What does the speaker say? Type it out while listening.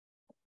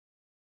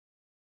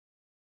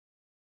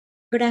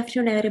Good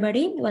afternoon,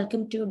 everybody.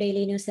 Welcome to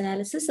Daily News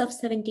Analysis of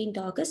 17th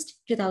August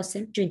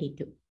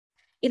 2022.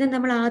 ഇത്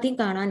നമ്മൾ ആദ്യം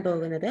കാണാൻ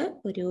പോകുന്നത്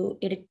ഒരു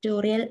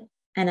എഡിറ്റോറിയൽ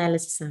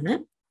അനാലിസിസ് ആണ്.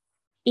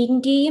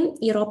 ഇന്ത്യയും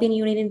യൂറോപ്യൻ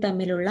യൂണിയനും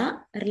തമ്മിലുള്ള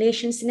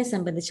റിലേഷൻസിനെ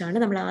സംബന്ധിച്ചാണ്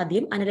നമ്മൾ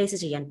ആദ്യം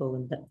അനലൈസ് ചെയ്യാൻ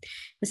പോകുന്നത്.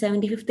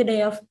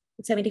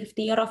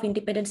 75th ഇയർ ഓഫ്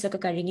ഇൻഡിപെൻഡൻസ്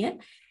ഒക്കെ കഴിഞ്ഞ്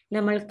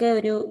നമ്മൾക്ക്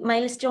ഒരു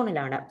മൈൽ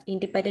സ്റ്റോണിലാണ്,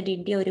 ഇൻഡിപെൻഡന്റ്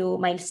ഇന്ത്യ ഒരു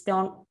മൈൽ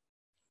സ്റ്റോൺ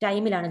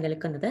ടൈമിലാണ്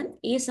നിൽക്കുന്നത്.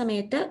 ഈ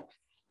സമയത്ത്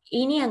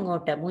ഇനി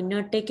അങ്ങോട്ട്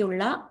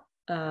മുന്നോട്ടേക്കുള്ള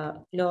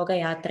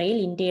ലോകയാത്രയിൽ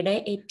ഇന്ത്യയുടെ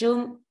ഏറ്റവും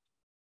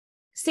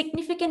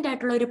സിഗ്നിഫിക്കൻ്റ്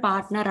ആയിട്ടുള്ള ഒരു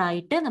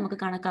പാർട്ട്ണറായിട്ട് നമുക്ക്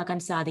കണക്കാക്കാൻ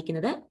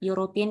സാധിക്കുന്നത്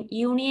യൂറോപ്യൻ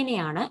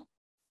യൂണിയനെയാണ്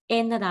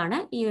എന്നതാണ്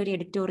ഈ ഒരു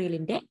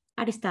എഡിറ്റോറിയലിന്റെ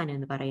അടിസ്ഥാനം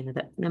എന്ന്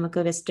പറയുന്നത്.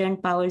 നമുക്ക് വെസ്റ്റേൺ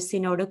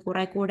പവേഴ്സിനോട്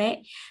കുറെ കൂടെ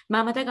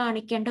മമത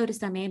കാണിക്കേണ്ട ഒരു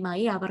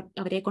സമയമായി.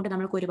 അവരെ കൊണ്ട്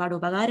നമ്മൾക്ക് ഒരുപാട്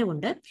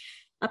ഉപകാരമുണ്ട്.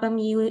 അപ്പം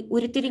ഈ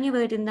ഉരുത്തിരിഞ്ഞു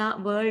വരുന്ന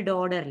വേൾഡ്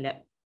ഓർഡറിൽ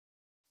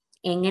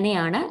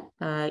എങ്ങനെയാണ്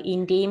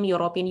ഇന്ത്യയും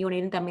യൂറോപ്യൻ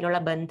യൂണിയനും തമ്മിലുള്ള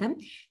ബന്ധം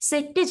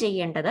സെറ്റ്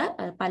ചെയ്യേണ്ടത്,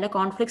 പല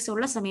കോൺഫ്ലിക്ട്സ്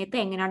ഉള്ള സമയത്ത്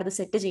എങ്ങനെയാണ് ഇത്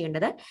സെറ്റ്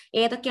ചെയ്യേണ്ടത്,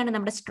 ഏതൊക്കെയാണ്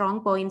നമ്മുടെ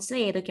സ്ട്രോങ് പോയിന്റ്സ്,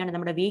 ഏതൊക്കെയാണ്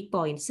നമ്മുടെ വീക്ക്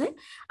പോയിന്റ്സ്,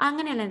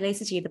 അങ്ങനെ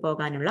അനലൈസ് ചെയ്തു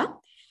പോകാനുള്ള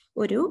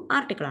ഒരു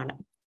ആർട്ടിക്കിളാണ്.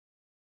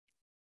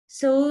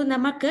 സോ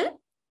നമുക്ക്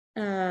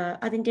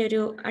അതിൻ്റെ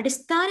ഒരു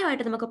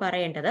അടിസ്ഥാനമായിട്ട് നമുക്ക്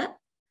പറയേണ്ടത്,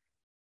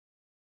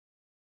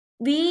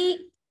 V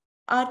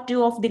R two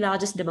of the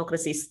largest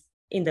democracies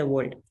in the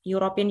world.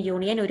 European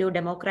union ഒരു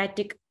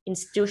ഡെമോക്രാറ്റിക്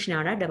ഇൻസ്റ്റിറ്റ്യൂഷൻ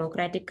ആണ്,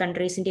 ഡെമോക്രാറ്റിക്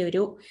കൺട്രീസിന്റെ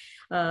ഒരു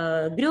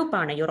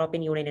ഗ്രൂപ്പാണ്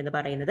യൂറോപ്യൻ യൂണിയൻ എന്ന്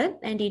പറയുന്നത്.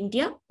 ആൻഡ്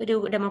ഇന്ത്യ ഒരു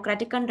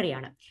ഡെമോക്രാറ്റിക്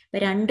കൺട്രിയാണ്.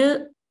 രണ്ട്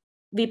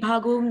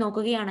വിഭാഗവും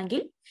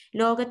നോക്കുകയാണെങ്കിൽ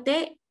ലോകത്തെ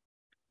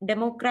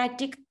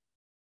ഡെമോക്രാറ്റിക്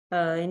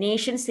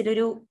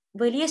നേഷൻസിലൊരു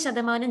വലിയ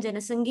ശതമാനം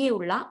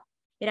ജനസംഖ്യയുള്ള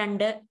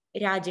രണ്ട്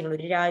രാജ്യങ്ങൾ,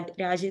 ഒരു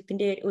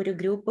രാജ്യത്തിന്റെ ഒരു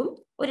ഗ്രൂപ്പും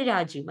ഒരു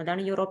രാജ്യവും,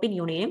 അതാണ് യൂറോപ്യൻ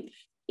യൂണിയനും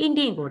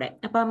ഇന്ത്യയും കൂടെ.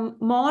 അപ്പം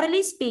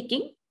മോറലി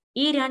സ്പീക്കിംഗ്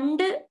ഈ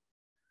രണ്ട്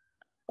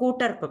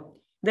കൂട്ടർക്കും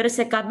there is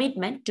a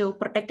commitment to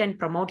protect and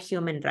promote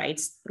human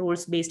rights,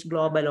 rules-based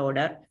global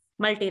order,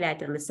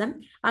 multilateralism.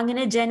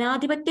 അങ്ങനെ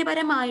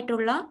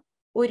ജനാധിപത്യപരമായിട്ടുള്ള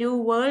ഒരു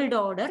വേൾഡ്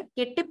ഓർഡർ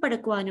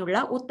കെട്ടിപ്പടുക്കുവാനുള്ള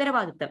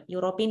ഉത്തരവാദിത്വം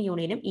യൂറോപ്യൻ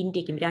യൂണിയനും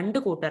ഇന്ത്യക്കും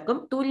രണ്ടു കൂട്ടർക്കും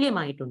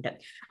തുല്യമായിട്ടുണ്ട്.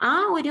 ആ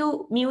ഒരു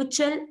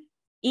മ്യൂച്വൽ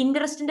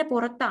ഇൻട്രസ്റ്റിന്റെ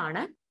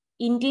പുറത്താണ്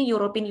ഇന്ത്യയും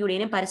യൂറോപ്യൻ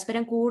യൂണിയനും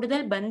പരസ്പരം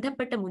കൂടുതൽ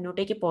ബന്ധപ്പെട്ട്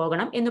മുന്നോട്ടേക്ക്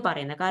പോകണം എന്ന്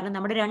പറയുന്നത്. കാരണം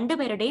നമ്മുടെ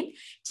രണ്ടുപേരുടെയും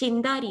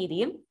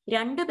ചിന്താരീതിയും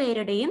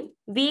രണ്ടുപേരുടെയും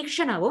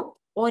വീക്ഷണവും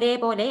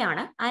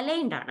ഒരേപോലെയാണ്,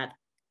 അലൈൻഡ് ആണ്.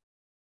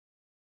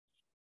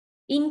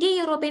 ഇന്ത്യയും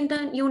യൂറോപ്യൻ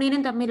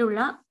യൂണിയനും തമ്മിലുള്ള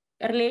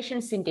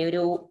റിലേഷൻസിന്റെ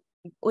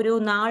ഒരു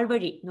നാൾ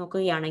വഴി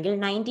നോക്കുകയാണെങ്കിൽ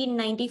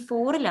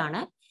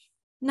 1994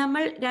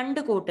 നമ്മൾ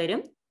രണ്ടു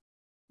കൂട്ടരും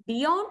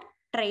ബിയോണ്ട്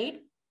ട്രേഡ്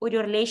ഒരു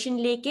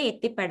റിലേഷനിലേക്ക്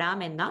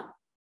എത്തിപ്പെടാമെന്ന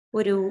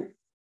ഒരു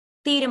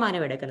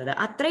തീരുമാനമെടുക്കുന്നത്.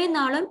 അത്രയും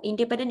നാളും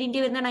ഇൻഡിപെൻഡന്റ്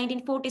ഇന്ത്യ വരുന്ന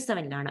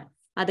 1947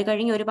 അത്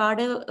കഴിഞ്ഞ്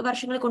ഒരുപാട്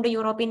വർഷങ്ങൾ കൊണ്ട്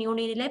യൂറോപ്യൻ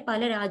യൂണിയനിലെ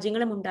പല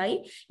രാജ്യങ്ങളും ഉണ്ടായി,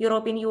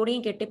 യൂറോപ്യൻ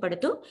യൂണിയൻ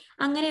കെട്ടിപ്പടുത്തു.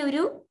 അങ്ങനെ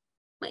ഒരു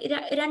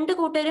രണ്ടു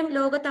കൂട്ടരും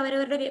ലോകത്ത്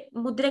അവരവരുടെ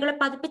മുദ്രകളെ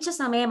പതിപ്പിച്ച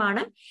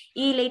സമയമാണ്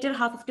ഈ later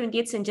half of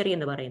 20th century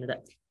എന്ന് പറയുന്നത്.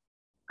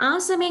 ആ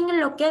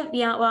സമയങ്ങളിലൊക്കെ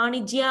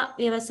വാണിജ്യ,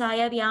 വ്യവസായ,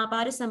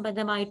 വ്യാപാര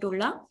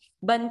സംബന്ധമായിട്ടുള്ള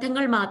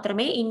ബന്ധങ്ങൾ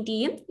മാത്രമേ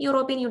ഇന്ത്യയും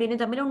യൂറോപ്യൻ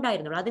യൂണിയനും തമ്മിൽ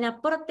ഉണ്ടായിരുന്നുള്ളൂ.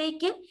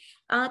 അതിനപ്പുറത്തേക്ക്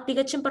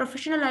തികച്ചും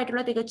പ്രൊഫഷണൽ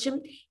ആയിട്ടുള്ള, തികച്ചും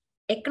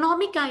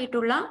എക്കണോമിക്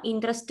ആയിട്ടുള്ള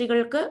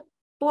ഇൻട്രസ്റ്റുകൾക്ക്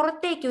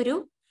പുറത്തേക്കൊരു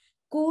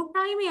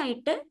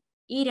കൂട്ടായ്മയായിട്ട്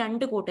ഈ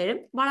രണ്ടു കൂട്ടരും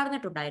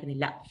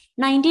വളർന്നിട്ടുണ്ടായിരുന്നില്ല.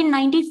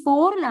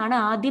 1994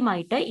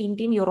 ആദ്യമായിട്ട്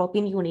ഇന്ത്യയും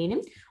യൂറോപ്യൻ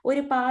യൂണിയനും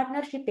ഒരു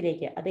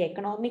പാർട്ട്ണർഷിപ്പിലേക്ക്, അത്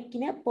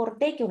എക്കണോമിക്കിന്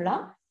പുറത്തേക്കുള്ള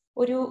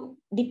ഒരു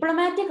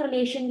ഡിപ്ലോമാറ്റിക്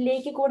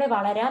റിലേഷനിലേക്ക് കൂടെ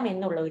വളരാം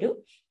എന്നുള്ള ഒരു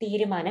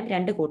തീരുമാനം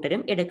രണ്ടു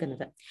കൂട്ടരും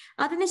എടുക്കുന്നത്.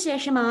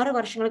 അതിനുശേഷം 6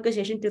 വർഷങ്ങൾക്ക്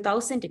ശേഷം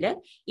 2000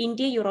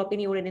 ഇന്ത്യയും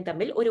യൂറോപ്യൻ യൂണിയനും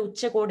തമ്മിൽ ഒരു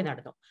ഉച്ചകോടി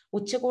നടന്നു.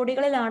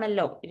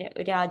 ഉച്ചകോടികളിലാണല്ലോ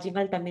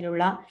രാജ്യങ്ങൾ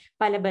തമ്മിലുള്ള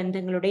പല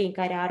ബന്ധങ്ങളുടെയും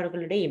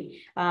കരാറുകളുടെയും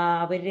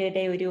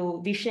അവരുടെ ഒരു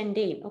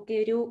വിഷന്റെയും ഒക്കെ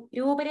ഒരു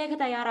രൂപരേഖ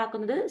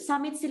തയ്യാറാക്കുന്നത്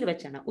സമിറ്റ്സിൽ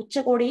വെച്ചാണ്,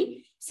 ഉച്ചകോടി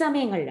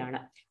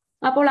സമയങ്ങളിലാണ്.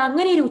 അപ്പോൾ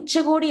അങ്ങനെ ഒരു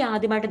ഉച്ചകോടി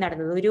ആദ്യമായിട്ട്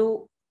നടന്നത്, ഒരു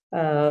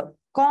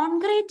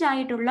കോൺക്രീറ്റ്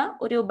ആയിട്ടുള്ള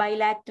ഒരു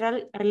ബൈലാറ്ററൽ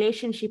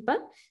റിലേഷൻഷിപ്പ്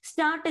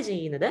സ്റ്റാർട്ട്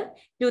ചെയ്യുന്നത്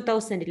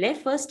 2000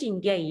 ഫസ്റ്റ്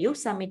ഇന്ത്യ EU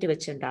സമ്മിറ്റ്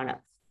വെച്ചിട്ടാണ്.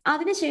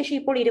 അതിനുശേഷം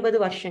ഇപ്പോൾ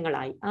 20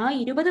 വർഷങ്ങളായി. ആ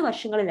 20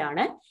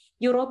 വർഷങ്ങളിലാണ്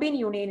യൂറോപ്യൻ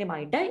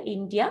യൂണിയനുമായിട്ട്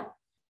ഇന്ത്യ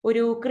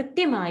ഒരു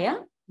കൃത്യമായ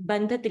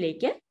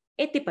ബന്ധത്തിലേക്ക്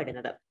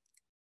എത്തിപ്പെടുന്നത്.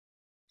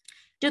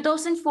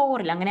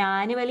 2004 അങ്ങനെ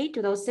ആനുവലി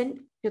 2000,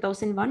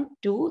 2001,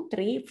 2,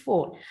 3,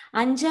 4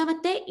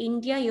 അഞ്ചാമത്തെ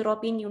ഇന്ത്യ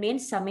യൂറോപ്യൻ യൂണിയൻ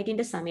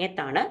സമ്മിറ്റിന്റെ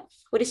സമയത്താണ്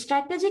ഒരു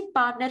സ്ട്രാറ്റജിക്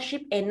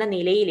പാർട്ട്ണർഷിപ്പ് എന്ന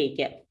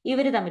നിലയിലേക്ക്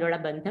ഇവർ തമ്മിലുള്ള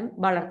ബന്ധം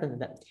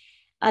വളർത്തുന്നത്.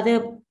 അത്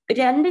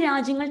രണ്ട്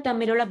രാജ്യങ്ങൾ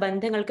തമ്മിലുള്ള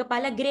ബന്ധങ്ങൾക്ക്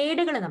പല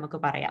ഗ്രേഡുകൾ നമുക്ക്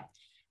പറയാം.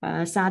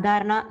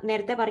 സാധാരണ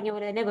നേരത്തെ പറഞ്ഞ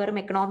പോലെ തന്നെ വെറും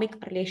എക്കണോമിക്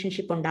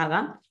റിലേഷൻഷിപ്പ്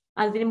ഉണ്ടാകാം,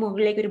 അതിന്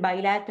മുകളിലേക്ക് ഒരു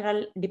ബൈലാറ്ററൽ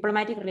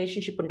ഡിപ്ലോമാറ്റിക്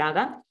റിലേഷൻഷിപ്പ്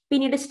ഉണ്ടാകാം,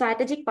 പിന്നീട്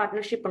സ്ട്രാറ്റജിക്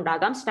പാർട്ട്ണർഷിപ്പ്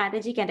ഉണ്ടാകാം,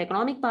 സ്ട്രാറ്റജിക് ആൻഡ്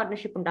എക്കണോമിക്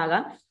പാർട്ട്ണർഷിപ്പ്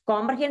ഉണ്ടാകാം,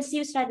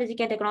 comprehensive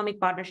strategic and economic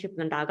partnership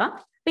ഉണ്ടാകാം.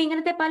 അപ്പൊ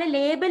ഇങ്ങനത്തെ പല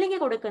ലേബലിംഗ്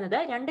കൊടുക്കുന്നത്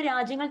രണ്ട്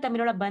രാജ്യങ്ങൾ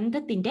തമ്മിലുള്ള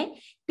ബന്ധത്തിന്റെ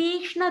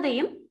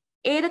തീക്ഷ്ണതയും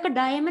ഏതൊക്കെ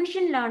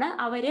ഡയമെൻഷനിലാണ്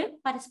അവര്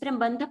പരസ്പരം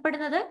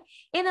ബന്ധപ്പെടുന്നത്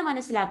എന്ന്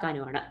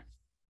മനസ്സിലാക്കാനുമാണ്.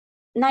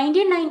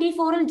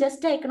 1994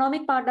 ജസ്റ്റ്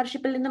എക്കണോമിക്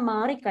പാർട്ണർഷിപ്പിൽ നിന്ന്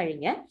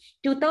മാറിക്കഴിഞ്ഞ്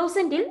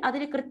 2000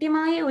 അതിന്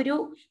കൃത്യമായ ഒരു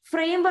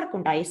ഫ്രെയിം വർക്ക്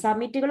ഉണ്ടായി.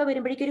 സമ്മിറ്റുകൾ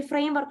വരുമ്പോഴേക്കും ഒരു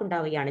ഫ്രെയിം വർക്ക്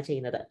ഉണ്ടാവുകയാണ്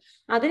ചെയ്യുന്നത്.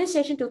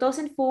 അതിനുശേഷം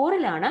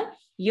 2004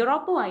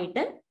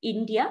 യൂറോപ്പുമായിട്ട്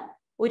ഇന്ത്യ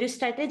ഒരു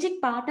സ്ട്രാറ്റജിക്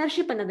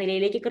പാർട്ണർഷിപ്പ് എന്ന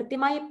നിലയിലേക്ക്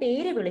കൃത്യമായ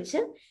പേര്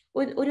വിളിച്ച്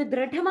ഒരു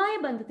ദൃഢമായ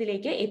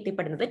ബന്ധത്തിലേക്ക്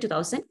എത്തിപ്പെടുന്നത്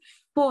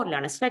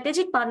 2004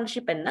 സ്ട്രാറ്റജിക്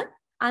പാർട്ണർഷിപ്പ് എന്ന്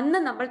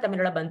അന്ന് നമ്മൾ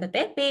തമ്മിലുള്ള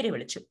ബന്ധത്തെ പേര്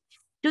വിളിച്ചു.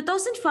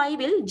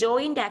 2005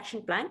 ജോയിന്റ് ആക്ഷൻ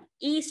പ്ലാൻ,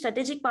 ഈ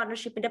സ്ട്രാറ്റജിക്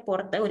പാർട്ണർഷിപ്പിന്റെ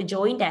പുറത്ത് ഒരു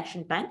ജോയിന്റ്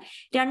ആക്ഷൻ പ്ലാൻ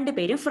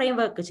രണ്ടുപേരും ഫ്രെയിം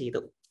വർക്ക്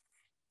ചെയ്തു.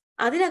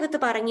 അതിനകത്ത്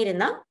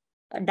പറഞ്ഞിരുന്ന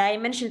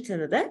ഡയമെൻഷൻസ്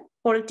എന്നത്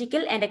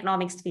political and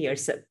economic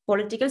spheres.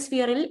 Political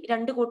സ്ഫിയറിൽ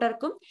രണ്ടു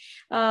കൂട്ടർക്കും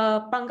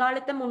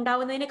പങ്കാളിത്തം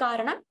ഉണ്ടാവുന്നതിന്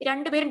കാരണം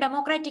രണ്ടുപേരും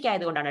ഡെമോക്രാറ്റിക്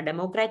ആയതുകൊണ്ടാണ്.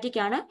 ഡെമോക്രാറ്റിക്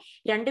ആണ്,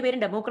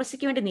 രണ്ടുപേരും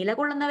ഡെമോക്രസിക്ക് വേണ്ടി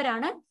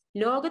നിലകൊള്ളുന്നവരാണ്.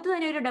 ലോകത്ത്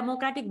തന്നെ ഒരു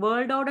ഡെമോക്രാറ്റിക്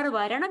വേൾഡ് ഓർഡർ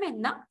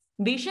വരണമെന്ന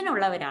വിഷൻ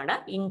ഉള്ളവരാണ്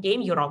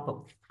ഇന്ത്യയും യൂറോപ്പും.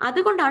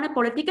 അതുകൊണ്ടാണ്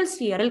പൊളിറ്റിക്കൽ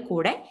സ്ഫിയറിൽ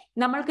കൂടെ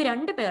നമ്മൾക്ക്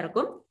രണ്ടു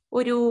പേർക്കും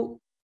ഒരു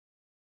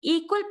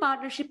ഈക്വൽ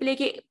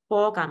പാർട്ണർഷിപ്പിലേക്ക്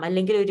പോകാം,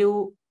 അല്ലെങ്കിൽ ഒരു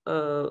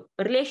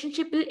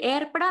റിലേഷൻഷിപ്പിൽ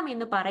ഏർപ്പെടാം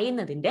എന്ന്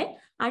പറയുന്നതിന്റെ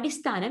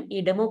അടിസ്ഥാനം ഈ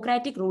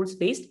ഡെമോക്രാറ്റിക് റൂൾസ്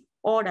ബേസ്ഡ്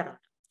ഓർഡർ ആണ്.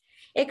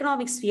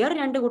 എക്കണോമിക് സ്ഫിയർ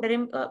രണ്ടു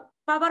കൂട്ടരും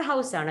പവർ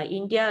ഹൗസ് ആണ്.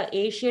 ഇന്ത്യ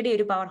ഏഷ്യയുടെ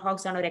ഒരു പവർ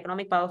ഹൗസ് ആണ്, ഒരു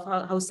എക്കണോമിക് പവർ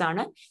ഹൗസ്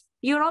ആണ്.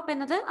 യൂറോപ്പ്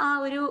എന്നത് ആ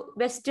ഒരു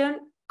വെസ്റ്റേൺ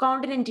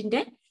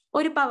കോണ്ടിനെന്റിന്റെ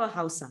ഒരു പവർ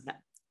ഹൗസ് ആണ്.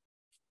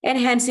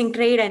 Enhancing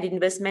trade and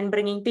investment,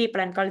 bringing people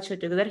and culture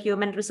together.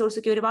 Human resource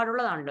ഒക്കെ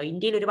ഒരുപാടുള്ളതാണല്ലോ.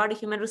 ഇന്ത്യയിൽ ഒരുപാട്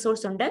ഹ്യൂമൻ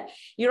റിസോഴ്സ് ഉണ്ട്,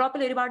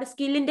 യൂറോപ്പിൽ ഒരുപാട്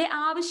സ്കില്ലിന്റെ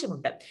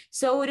ആവശ്യമുണ്ട്.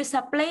 സോ ഒരു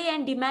സപ്ലൈ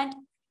ആൻഡ് ഡിമാൻഡ്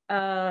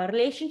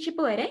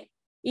റിലേഷൻഷിപ്പ് വരെ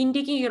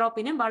ഇന്ത്യക്കും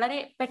യൂറോപ്പിനും വളരെ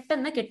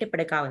പെട്ടെന്ന്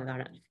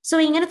കെട്ടിപ്പടുക്കാവുന്നതാണ്. സോ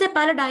ഇങ്ങനത്തെ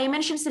പല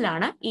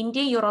ഡയമെൻഷൻസിലാണ്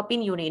ഇന്ത്യയും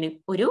യൂറോപ്യൻ യൂണിയനും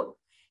ഒരു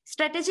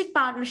സ്ട്രാറ്റജിക്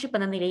പാർട്ണർഷിപ്പ്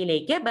എന്ന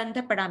നിലയിലേക്ക്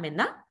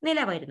ബന്ധപ്പെടാമെന്ന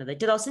നില വരുന്നത്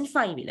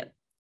 2005.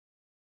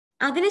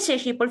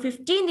 അതിനുശേഷം ഇപ്പോൾ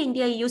 15th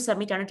ഇന്ത്യ EU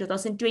സമ്മിറ്റ് ആണ്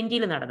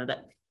 2020 നടന്നത്.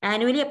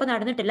 ആനുവലി അപ്പോൾ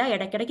നടന്നിട്ടില്ല,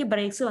 ഇടയ്ക്കിടയ്ക്ക്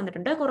ബ്രേക്സ്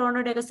വന്നിട്ടുണ്ട്.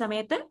 കൊറോണയുടെ ഒക്കെ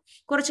സമയത്ത്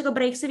കുറച്ചൊക്കെ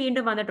ബ്രേക്സ്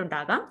വീണ്ടും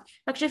വന്നിട്ടുണ്ടാകാം.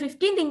 പക്ഷെ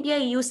 15th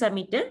ഇന്ത്യ EU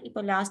സമ്മിറ്റ്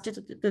ഇപ്പോൾ ലാസ്റ്റ്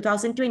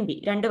 2020,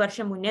 2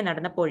 വർഷം മുന്നേ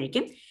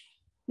നടന്നപ്പോഴേക്കും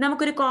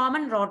നമുക്കൊരു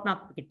കോമൺ റോഡ്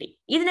മാപ്പ് കിട്ടി.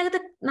 ഇതിനകത്ത്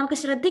നമുക്ക്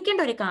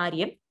ശ്രദ്ധിക്കേണ്ട ഒരു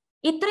കാര്യം,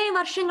 ഇത്രയും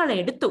വർഷങ്ങൾ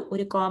എടുത്തു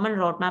ഒരു കോമൺ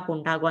റോഡ് മാപ്പ്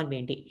ഉണ്ടാകുവാൻ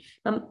വേണ്ടി.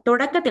 അപ്പം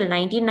തുടക്കത്തിൽ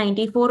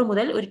 1994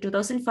 മുതൽ ഒരു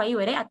 2005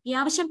 വരെ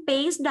അത്യാവശ്യം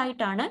പേസ്ഡ്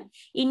ആയിട്ടാണ്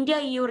ഇന്ത്യ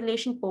EU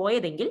റിലേഷൻ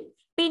പോയതെങ്കിൽ,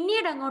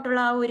 പിന്നീട്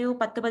അങ്ങോട്ടുള്ള ആ ഒരു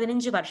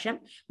 10-15 വർഷം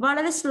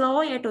വളരെ സ്ലോ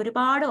ആയിട്ട്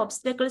ഒരുപാട്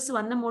ഒബ്സ്റ്റക്കിൾസ്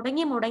വന്ന്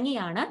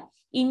മുടങ്ങിയാണ്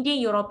ഇന്ത്യ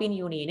യൂറോപ്യൻ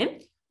യൂണിയനും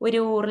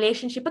ഒരു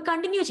റിലേഷൻഷിപ്പ്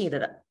കണ്ടിന്യൂ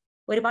ചെയ്തത്.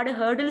 ഒരുപാട്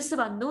ഹേർഡിൽസ്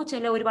വന്നു,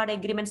 ഒരുപാട്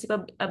എഗ്രിമെന്റ്സ്, ഇപ്പൊ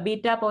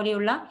ബീറ്റ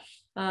പോലെയുള്ള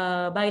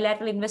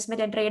bilateral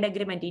investment and trade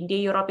agreement India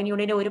European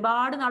യൂണിയനെ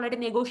ഒരുപാട് നാളായിട്ട്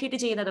നെഗോഷിയേറ്റ്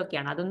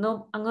ചെയ്യുന്നതൊക്കെയാണ്. അതൊന്നും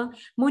അങ്ങ്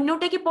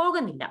മുന്നോട്ടേക്ക്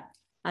പോകുന്നില്ല.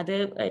 അത്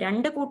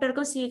രണ്ട്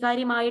കൂട്ടർക്കും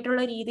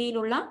സ്വീകാര്യമായിട്ടുള്ള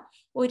രീതിയിലുള്ള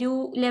ഒരു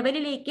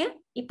ലെവലിലേക്ക്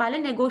ഈ പല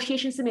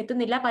നെഗോഷിയേഷൻസും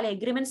എത്തുന്നില്ല, പല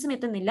എഗ്രിമെന്റ്സും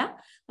എത്തുന്നില്ല.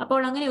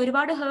 അപ്പോൾ അങ്ങനെ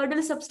ഒരുപാട്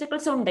ഹേർഡിൽസ്,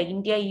 ഒബ്സ്റ്റക്കിൾസ് ഉണ്ട്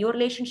ഇന്ത്യ EU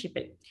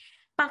റിലേഷൻഷിപ്പിൽ.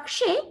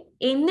 പക്ഷേ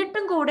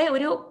എന്നിട്ടും കൂടെ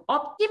ഒരു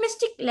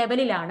ഒപ്റ്റിമിസ്റ്റിക്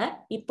ലെവലിലാണ്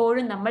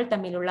ഇപ്പോഴും നമ്മൾ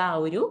തമ്മിലുള്ള ആ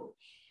ഒരു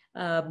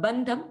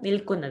ബന്ധം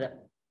നിൽക്കുന്നത്.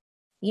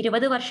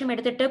 20 വർഷം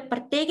എടുത്തിട്ട്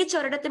പ്രത്യേകിച്ച്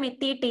ഒരിടത്തും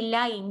എത്തിയിട്ടില്ല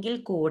എങ്കിൽ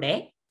കൂടെ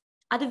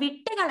അത്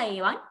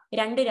വിട്ടുകളയുവാൻ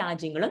രണ്ട്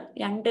രാജ്യങ്ങളും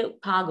രണ്ട്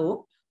ഭാഗവും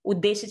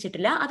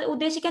ഉദ്ദേശിച്ചിട്ടില്ല. അത്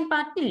ഉദ്ദേശിക്കാൻ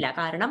പറ്റില്ല.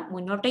 കാരണം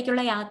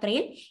മുന്നോട്ടേക്കുള്ള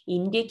യാത്രയിൽ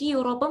ഇന്ത്യക്ക്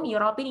യൂറോപ്പും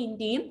യൂറോപ്യൻ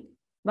ഇന്ത്യയും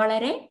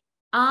വളരെ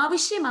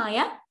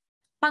ആവശ്യമായ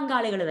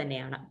പങ്കാളികൾ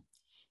തന്നെയാണ്.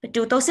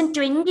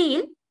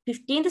 2020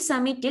 15th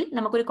സമ്മിറ്റിൽ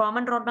നമുക്കൊരു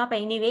കോമൺ റോഡ്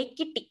മാപ്പ് എനിവേ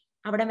കിട്ടി,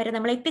 അവിടെ വരെ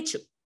നമ്മൾ എത്തിച്ചു.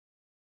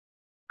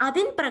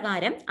 അതിൻ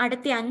പ്രകാരം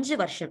അടുത്ത 5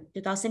 വർഷം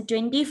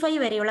 2025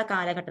 വരെയുള്ള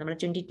കാലഘട്ടം, നമ്മൾ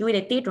 22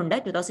 എത്തിയിട്ടുണ്ട്,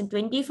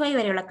 2025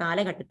 വരെയുള്ള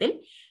കാലഘട്ടത്തിൽ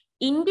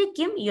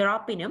ഇന്ത്യക്കും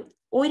യൂറോപ്പിനും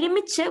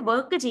ഒരുമിച്ച്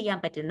വർക്ക്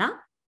ചെയ്യാൻ പറ്റുന്ന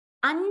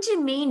 5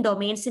 മെയിൻ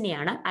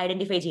ഡൊമെയിൻസിനെയാണ്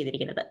ഐഡന്റിഫൈ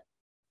ചെയ്തിരിക്കുന്നത്.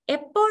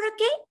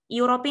 എപ്പോഴൊക്കെ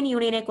യൂറോപ്യൻ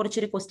യൂണിയനെ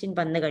കുറിച്ചൊരു ക്വസ്റ്റ്യൻ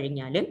വന്നു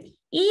കഴിഞ്ഞാലും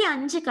ഈ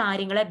 5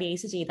 കാര്യങ്ങളെ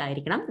ബേസ്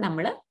ചെയ്തായിരിക്കണം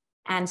നമ്മൾ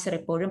ആൻസർ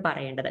എപ്പോഴും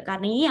പറയേണ്ടത്.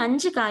 കാരണം ഈ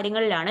 5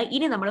 കാര്യങ്ങളിലാണ്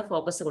ഇനി നമ്മൾ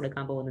ഫോക്കസ്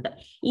കൊടുക്കാൻ പോകുന്നത്.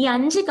 ഈ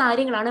 5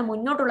 കാര്യങ്ങളാണ്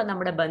മുന്നോട്ടുള്ള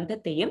നമ്മുടെ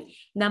ബന്ധത്തെയും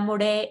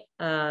നമ്മുടെ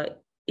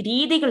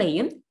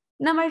രീതികളെയും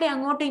നമ്മളുടെ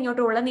അങ്ങോട്ടും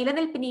ഇങ്ങോട്ടും ഉള്ള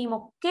നിലനിൽപ്പിനെയും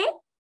ഒക്കെ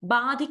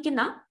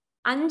ബാധിക്കുന്ന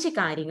 5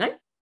 കാര്യങ്ങൾ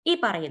ഈ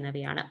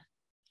പറയുന്നവയാണ്.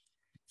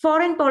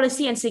 Foreign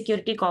policy and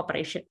security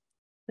corporation.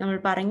 നമ്മൾ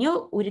പറഞ്ഞു,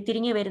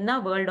 ഉരുത്തിരിഞ്ഞു വരുന്ന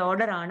വേൾഡ്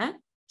ഓർഡർ ആണ്.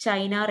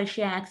 ചൈന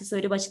റഷ്യ ആക്സിസ്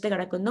ഒരു വശത്ത്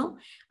കിടക്കുന്നു,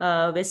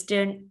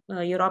 വെസ്റ്റേൺ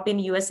യൂറോപ്യൻ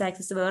US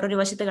ആക്സിസ് വേറൊരു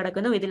വശത്ത്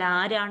കിടക്കുന്നു. ഇതിൽ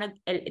ആരാണ്,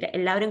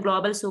 എല്ലാവരും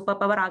ഗ്ലോബൽ സൂപ്പർ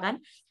പവർ ആകാൻ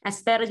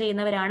അസ്പയർ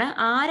ചെയ്യുന്നവരാണ്.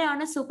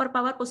 ആരാണ് സൂപ്പർ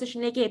പവർ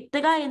പൊസിഷനിലേക്ക്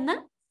എത്തുക എന്ന്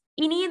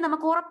ഇനിയും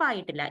നമുക്ക്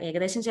ഉറപ്പായിട്ടില്ല.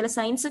 ഏകദേശം ചില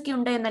സയൻസ് ഒക്കെ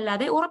ഉണ്ട്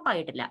എന്നല്ലാതെ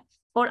ഉറപ്പായിട്ടില്ല.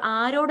 അപ്പോൾ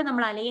ആരോട്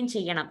നമ്മൾ അലൈൻ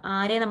ചെയ്യണം,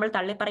 ആരെ നമ്മൾ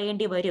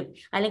തള്ളിപ്പറയേണ്ടി വരും,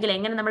 അല്ലെങ്കിൽ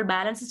എങ്ങനെ നമ്മൾ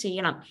ബാലൻസ്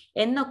ചെയ്യണം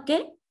എന്നൊക്കെ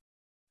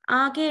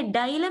ആകെ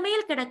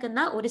ഡൈലമയിൽ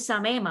കിടക്കുന്ന ഒരു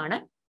സമയമാണ്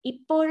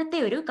ഇപ്പോഴത്തെ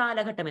ഒരു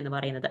കാലഘട്ടം എന്ന്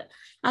പറയുന്നത്.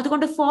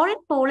 അതുകൊണ്ട് ഫോറിൻ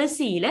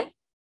പോളിസിയിൽ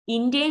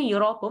ഇന്ത്യയും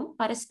യൂറോപ്പും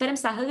പരസ്പരം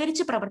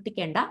സഹകരിച്ച്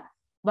പ്രവർത്തിക്കേണ്ട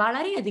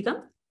വളരെയധികം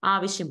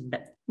ആവശ്യമുണ്ട്.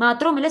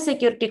 മാത്രവുമല്ല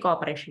സെക്യൂരിറ്റി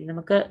കോപ്പറേഷൻ,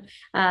 നമുക്ക്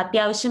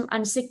അത്യാവശ്യം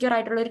അൺസെക്യൂർ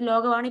ആയിട്ടുള്ള ഒരു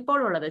ലോകമാണ് ഇപ്പോൾ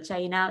ഉള്ളത്.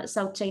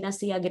 സൗത്ത് ചൈന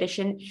സീ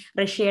അഗ്രഷൻ,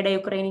 റഷ്യയുടെ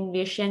യുക്രൈൻ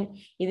ഇൻവേഷൻ,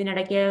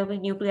 ഇതിനിടയ്ക്ക്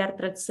ന്യൂക്ലിയർ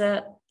ത്രെറ്റ്സ്,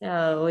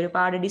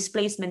 ഒരുപാട്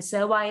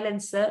ഡിസ്പ്ലേസ്മെന്റ്സ്,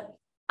 വയലൻസ്,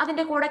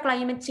 അതിന്റെ കൂടെ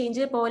ക്ലൈമറ്റ്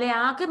ചേഞ്ച് പോലെ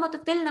ആകെ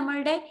മൊത്തത്തിൽ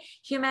നമ്മളുടെ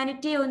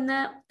ഹ്യൂമാനിറ്റി ഒന്ന്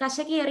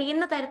കശക്കി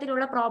എറിയുന്ന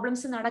തരത്തിലുള്ള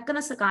പ്രോബ്ലംസ്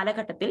നടക്കുന്ന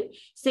കാലഘട്ടത്തിൽ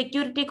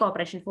security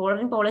corporation,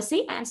 foreign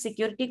policy and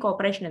security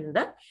corporation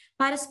എന്നത്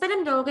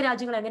പരസ്പരം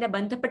ലോകരാജ്യങ്ങൾ എങ്ങനെ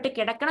ബന്ധപ്പെട്ട്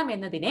കിടക്കണം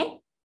എന്നതിനെ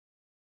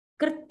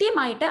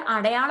കൃത്യമായിട്ട്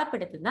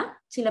അടയാളപ്പെടുത്തുന്ന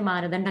ചില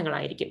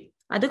മാനദണ്ഡങ്ങളായിരിക്കും.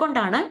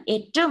 അതുകൊണ്ടാണ്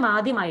ഏറ്റവും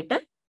ആദ്യമായിട്ട്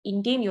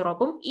ഇന്ത്യയും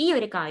യൂറോപ്പും ഈ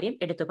ഒരു കാര്യം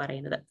എടുത്തു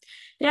പറയുന്നത്.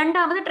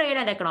 രണ്ടാമത് ട്രേഡ്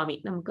ആൻഡ് എക്കണോമി.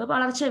 നമുക്ക്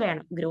വളർച്ച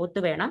വേണം, ഗ്രോത്ത്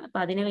വേണം. അപ്പൊ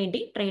അതിനുവേണ്ടി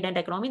ട്രേഡ് ആൻഡ്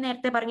എക്കണോമി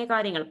നേരത്തെ പറഞ്ഞ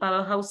കാര്യങ്ങൾ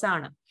പവർ ഹൗസ്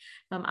ആണ്.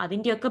 അപ്പം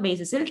അതിന്റെയൊക്കെ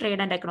ബേസിസിൽ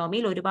ട്രേഡ് ആൻഡ്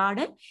എക്കണോമിയിൽ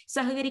ഒരുപാട്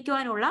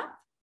സഹകരിക്കുവാനുള്ള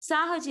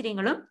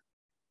സാഹചര്യങ്ങളും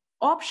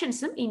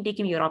ഓപ്ഷൻസും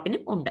ഇന്ത്യക്കും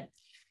യൂറോപ്പിനും ഉണ്ട്.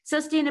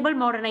 Sustainable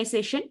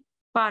modernisation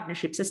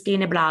partnership.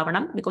 സസ്റ്റൈനബിൾ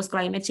ആവണം, ബിക്കോസ്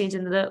ക്ലൈമറ്റ് ചേഞ്ച്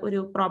എന്നത് ഒരു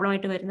പ്രോബ്ലം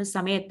ആയിട്ട് വരുന്ന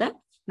സമയത്ത്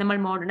നമ്മൾ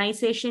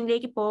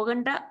മോഡേണൈസേഷനിലേക്ക്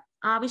പോകേണ്ട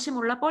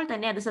ആവശ്യമുള്ളപ്പോൾ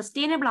തന്നെ അത്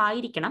സസ്റ്റൈനബിൾ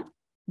ആയിരിക്കണം,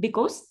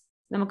 ബിക്കോസ്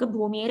നമുക്ക്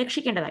ഭൂമിയെ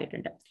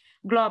രക്ഷിക്കേണ്ടതായിട്ടുണ്ട്.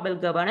 ഗ്ലോബൽ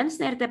ഗവേണൻസ്,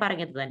 നേരത്തെ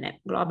പറഞ്ഞത് തന്നെ,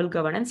 global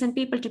governance and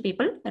people to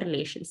people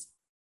relations.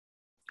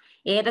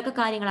 ഏതൊക്കെ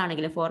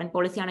കാര്യങ്ങളാണെങ്കിലും, ഫോറിൻ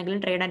പോളിസി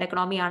ആണെങ്കിലും ട്രേഡ് ആൻഡ്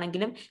എക്കണോമി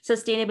ആണെങ്കിലും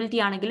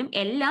സസ്റ്റൈനബിലിറ്റി ആണെങ്കിലും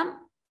എല്ലാം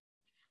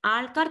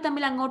ആൾക്കാർ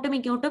തമ്മിൽ അങ്ങോട്ടും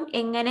ഇങ്ങോട്ടും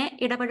എങ്ങനെ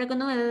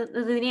ഇടപഴകുന്നു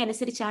എന്നതിനെ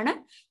അനുസരിച്ചാണ്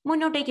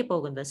മുന്നോട്ടേക്ക്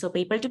പോകുന്നത്. So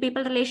people to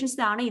people relations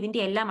ആണ് ഇതിന്റെ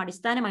എല്ലാം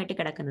അടിസ്ഥാനമായിട്ട്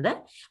കിടക്കുന്നത്,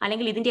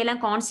 അല്ലെങ്കിൽ ഇതിന്റെ എല്ലാം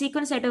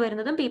കോൺസിക്വൻസ് ആയിട്ട്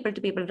വരുന്നതും പീപ്പിൾ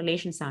ടു പീപ്പിൾ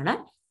റിലേഷൻസ് ആണ്.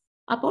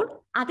 അപ്പോൾ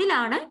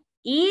അതിലാണ്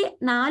ഈ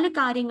 4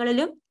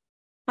 കാര്യങ്ങളിലും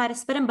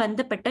പരസ്പരം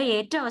ബന്ധപ്പെട്ട്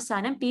ഏറ്റവും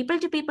അവസാനം people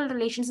to people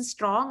relations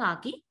strong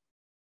ആക്കി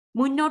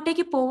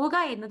മുന്നോട്ടേക്ക് പോവുക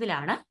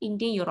എന്നതിലാണ്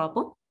ഇന്ത്യയും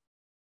യൂറോപ്പും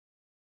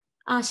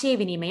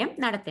ആശയവിനിമയം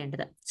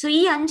നടത്തേണ്ടത്. സോ ഈ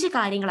 5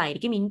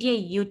 കാര്യങ്ങളായിരിക്കും ഇന്ത്യ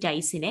EU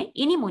ടൈസിനെ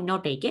ഇനി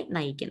മുന്നോട്ടേക്ക്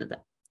നയിക്കുന്നത്.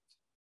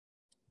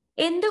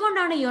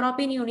 എന്തുകൊണ്ടാണ്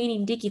യൂറോപ്യൻ യൂണിയൻ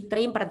ഇന്ത്യക്ക്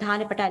ഇത്രയും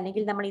പ്രധാനപ്പെട്ട,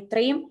 അല്ലെങ്കിൽ നമ്മൾ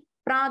ഇത്രയും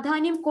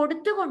പ്രാധാന്യം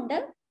കൊടുത്തുകൊണ്ട്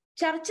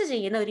ചർച്ച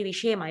ചെയ്യുന്ന ഒരു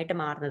വിഷയമായിട്ട്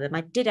മാറുന്നത്?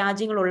 മറ്റ്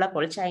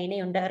രാജ്യങ്ങളുള്ളപ്പോൾ,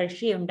 ചൈനയുണ്ട്,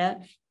 റഷ്യയുണ്ട്,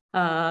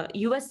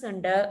 US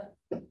ഉണ്ട്,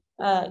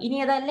 ഇനി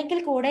അതല്ലെങ്കിൽ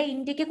കൂടെ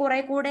ഇന്ത്യക്ക്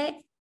കുറെ കൂടെ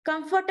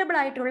കംഫർട്ടബിൾ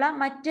ആയിട്ടുള്ള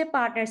മറ്റ്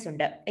പാർട്ട്നേഴ്സ്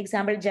ഉണ്ട്.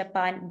 എക്സാമ്പിൾ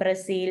ജപ്പാൻ,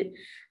 ബ്രസീൽ,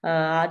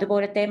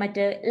 അതുപോലത്തെ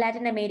മറ്റ്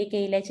ലാറ്റിൻ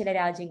അമേരിക്കയിലെ ചില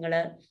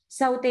രാജ്യങ്ങള്,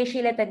 സൗത്ത്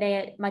ഏഷ്യയിലെ തന്നെ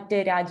മറ്റ്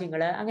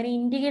രാജ്യങ്ങള്. അങ്ങനെ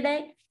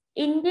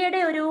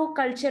ഇന്ത്യയുടെ ഒരു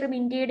കൾച്ചറും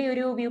ഇന്ത്യയുടെ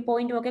ഒരു വ്യൂ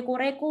പോയിന്റും ഒക്കെ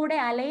കുറെ കൂടെ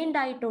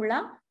അലൈൻഡ് ആയിട്ടുള്ള,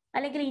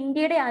 അല്ലെങ്കിൽ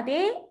ഇന്ത്യയുടെ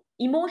അതേ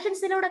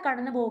ഇമോഷൻസിലൂടെ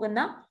കടന്നു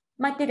പോകുന്ന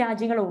മറ്റ്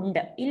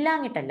രാജ്യങ്ങളുണ്ട്,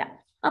 ഇല്ലാഞ്ഞിട്ടല്ല.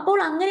 അപ്പോൾ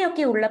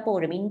അങ്ങനെയൊക്കെ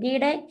ഉള്ളപ്പോഴും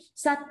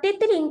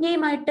സത്യത്തിൽ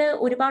ഇന്ത്യയുമായിട്ട്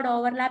ഒരുപാട്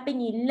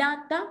ഓവർലാപ്പിംഗ്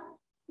ഇല്ലാത്ത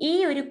ഈ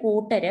ഒരു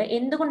കൂട്ടര്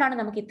എന്തുകൊണ്ടാണ്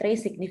നമുക്ക് ഇത്രയും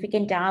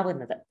സിഗ്നിഫിക്കന്റ്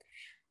ആവുന്നത്?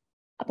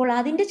 അപ്പോൾ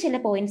അതിന്റെ ചില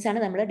പോയിന്റ്സ് ആണ്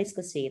നമ്മൾ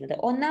ഡിസ്കസ് ചെയ്യുന്നത്.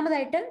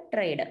 ഒന്നാമതായിട്ട്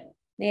ട്രേഡ്.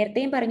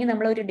 നേരത്തെയും പറഞ്ഞു,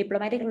 നമ്മൾ ഒരു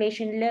ഡിപ്ലോമാറ്റിക്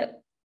റിലേഷനിൽ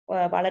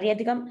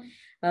വളരെയധികം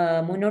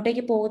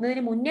മുന്നോട്ടേക്ക്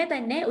പോകുന്നതിന് മുന്നേ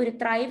തന്നെ ഒരു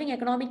thriving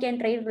economic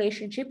and trade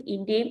relationship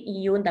ഇന്ത്യയും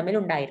EUവും തമ്മിൽ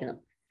ഉണ്ടായിരുന്നു.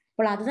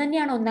 അപ്പോൾ അത്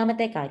തന്നെയാണ്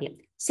ഒന്നാമത്തെ കാര്യം.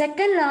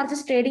 Second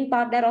largest trading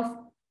partner of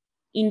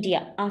India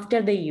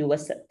after the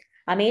US.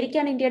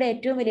 അമേരിക്കയാണ് ഇന്ത്യയുടെ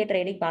ഏറ്റവും വലിയ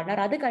ട്രേഡിംഗ് പാർട്ണർ.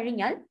 അത്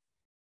കഴിഞ്ഞാൽ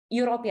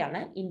യൂറോപ്പാണ്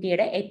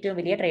ഇന്ത്യയുടെ ഏറ്റവും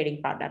വലിയ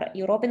ട്രേഡിംഗ് പാർട്ണർ.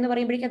 യൂറോപ്പ് എന്ന്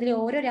പറയുമ്പോഴേക്കും അതിൽ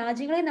ഓരോ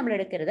രാജ്യങ്ങളെയും നമ്മൾ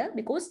എടുക്കരുത്,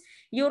 ബിക്കോസ്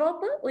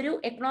യൂറോപ്പ് ഒരു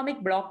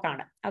എക്കണോമിക് ബ്ലോക്ക്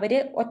ആണ്. അവര്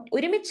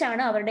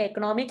ഒരുമിച്ചാണ് അവരുടെ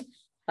എക്കണോമിക്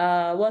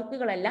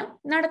വർക്കുകളെല്ലാം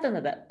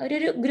നടത്തുന്നത്.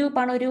 ഒരു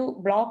ഗ്രൂപ്പാണ്, ഒരു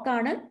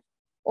ബ്ലോക്കാണ്.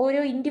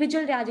 ഓരോ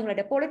ഇൻഡിവിജ്വൽ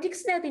രാജ്യങ്ങളുടെ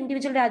പൊളിറ്റിക്സിനകത്ത്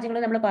ഇൻഡിവിജ്വൽ രാജ്യങ്ങൾ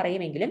നമ്മൾ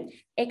പറയുമെങ്കിലും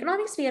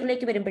എക്കണോമിക്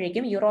സ്ഫിയറിലേക്ക്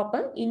വരുമ്പോഴേക്കും യൂറോപ്പ്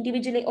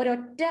ഇൻഡിവിജ്വലി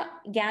ഒരൊറ്റ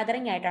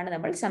ഗ്യാതറിംഗ് ആയിട്ടാണ്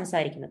നമ്മൾ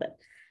സംസാരിക്കുന്നത്.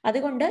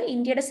 അതുകൊണ്ട്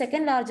ഇന്ത്യയുടെ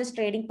സെക്കൻഡ് ലാർജസ്റ്റ്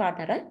ട്രേഡിംഗ്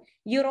പാർട്ണർ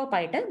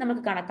യൂറോപ്പായിട്ട്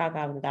നമുക്ക്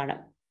കണക്കാക്കാവുന്നതാണ്.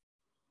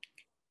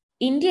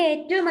 ഇന്ത്യ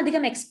ഏറ്റവും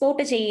അധികം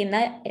എക്സ്പോർട്ട് ചെയ്യുന്ന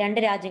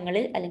 2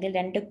 രാജ്യങ്ങളിൽ, അല്ലെങ്കിൽ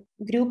 2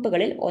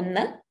 ഗ്രൂപ്പുകളിൽ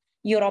ഒന്ന്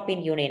യൂറോപ്യൻ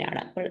യൂണിയൻ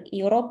ആണ്. അപ്പോൾ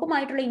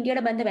യൂറോപ്പുമായിട്ടുള്ള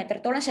ഇന്ത്യയുടെ ബന്ധം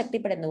എത്രത്തോളം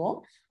ശക്തിപ്പെടുന്നുവോ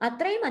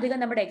അത്രയും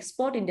അധികം നമ്മുടെ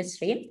എക്സ്പോർട്ട്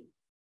ഇൻഡസ്ട്രിയും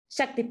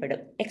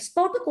ശക്തിപ്പെടും.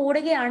 എക്സ്പോർട്ട്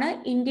കൂടുകയാണ്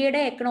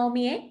ഇന്ത്യയുടെ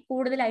എക്കണോമിയെ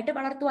കൂടുതലായിട്ട്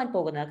വളർത്തുവാൻ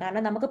പോകുന്നത്.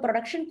 കാരണം നമുക്ക്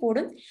പ്രൊഡക്ഷൻ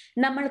കൂടും,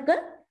 നമ്മൾക്ക്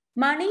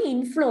മണി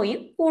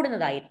ഇൻഫ്ലോയും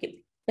കൂടുന്നതായിരിക്കും.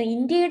 അപ്പൊ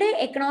ഇന്ത്യയുടെ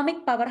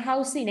എക്കണോമിക് പവർ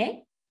ഹൗസിനെ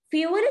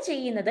ഫ്യൂവൽ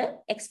ചെയ്യുന്നത്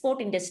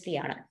എക്സ്പോർട്ട്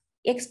ഇൻഡസ്ട്രിയാണ്.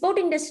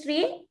 എക്സ്പോർട്ട്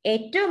ഇൻഡസ്ട്രിയെ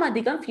ഏറ്റവും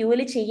അധികം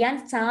ഫ്യൂവൽ ചെയ്യാൻ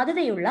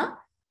സാധ്യതയുള്ള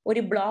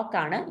ഒരു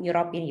ബ്ലോക്കാണ്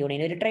യൂറോപ്യൻ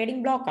യൂണിയൻ, ഒരു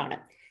ട്രേഡിംഗ് ബ്ലോക്കാണ്.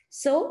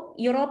 സോ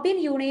യൂറോപ്യൻ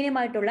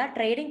യൂണിയനുമായിട്ടുള്ള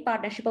ട്രേഡിംഗ്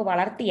പാർട്ണർഷിപ്പ്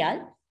വളർത്തിയാൽ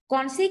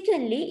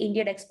കോൺസിക്വന്റ്ലി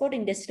ഇന്ത്യയുടെ എക്സ്പോർട്ട്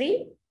ഇൻഡസ്ട്രി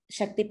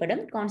ശക്തിപ്പെടും,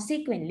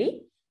 കോൺസിക്വന്റ്ലി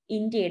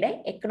ഇന്ത്യയുടെ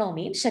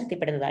എക്കണോമിയും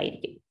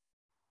ശക്തിപ്പെടുന്നതായിരിക്കും.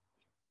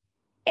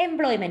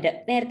 എംപ്ലോയ്മെന്റ്,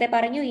 നേരത്തെ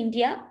പറഞ്ഞു,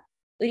 ഇന്ത്യ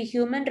ഒരു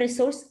ഹ്യൂമൻ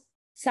റിസോഴ്സ്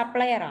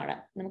സപ്ലയർ ആണ്.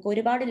 നമുക്ക്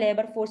ഒരുപാട്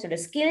ലേബർ ഫോഴ്സ് ഉണ്ട്.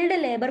 സ്കിൽഡ്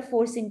ലേബർ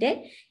ഫോഴ്സിന്റെ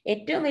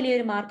ഏറ്റവും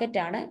വലിയൊരു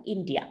മാർക്കറ്റാണ്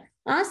ഇന്ത്യ.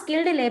 ആ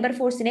സ്കിൽഡ് ലേബർ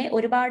ഫോഴ്സിനെ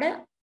ഒരുപാട്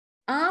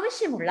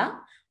ആവശ്യമുള്ള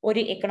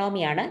ഒരു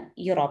എക്കണോമിയാണ്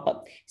Europe.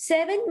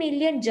 7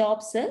 million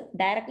jobs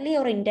directly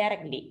or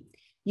indirectly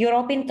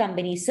European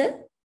companies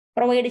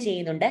provide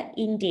ചെയ്യുന്നുണ്ട്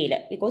ഇന്ത്യയിൽ.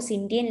 ബിക്കോസ്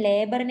ഇന്ത്യൻ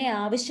ലേബറിനെ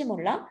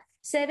ആവശ്യമുള്ള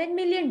 7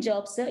 million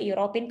jobs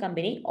European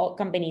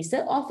companies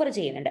offer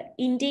ചെയ്യുന്നുണ്ട്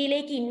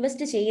ഇന്ത്യയിലേക്ക്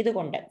ഇൻവെസ്റ്റ്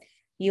ചെയ്തുകൊണ്ട്.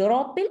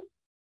 യൂറോപ്പിൽ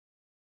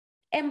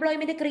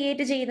എംപ്ലോയ്മെന്റ്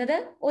ക്രിയേറ്റ് ചെയ്യുന്നത്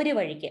ഒരു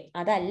വഴിക്ക്,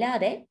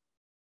 അതല്ലാതെ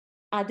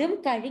അതും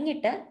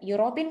കഴിഞ്ഞിട്ട്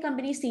യൂറോപ്യൻ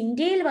കമ്പനീസ്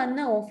ഇന്ത്യയിൽ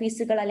വന്ന്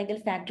ഓഫീസുകൾ അല്ലെങ്കിൽ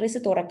ഫാക്ടറീസ്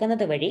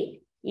തുറക്കുന്നത് വഴി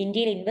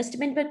ഇന്ത്യയിൽ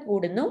ഇൻവെസ്റ്റ്മെന്റ്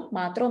കൂടുന്നു.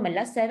 മാത്രവുമല്ല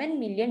 7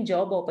 മില്യൺ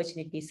ജോബ്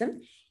ഓപ്പർച്യൂണിറ്റീസും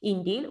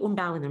ഇന്ത്യയിൽ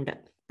ഉണ്ടാവുന്നുണ്ട്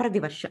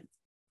പ്രതിവർഷം.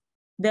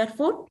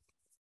 Therefore,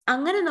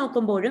 അങ്ങനെ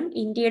നോക്കുമ്പോഴും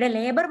ഇന്ത്യയുടെ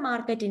ലേബർ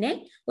മാർക്കറ്റിനെ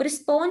ഒരു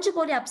സ്പോഞ്ച്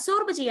പോലെ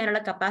അബ്സോർബ് ചെയ്യാനുള്ള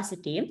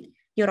കപ്പാസിറ്റിയും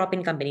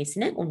യൂറോപ്യൻ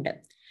കമ്പനീസിന് ഉണ്ട്.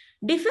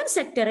 ഡിഫൻസ്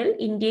സെക്ടറിൽ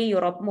ഇന്ത്യയും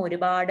യൂറോപ്പും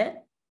ഒരുപാട്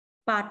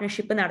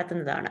പാർട്ട്ണർഷിപ്പ്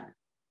നടത്തുന്നതാണ്.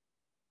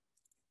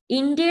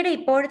 ഇന്ത്യയുടെ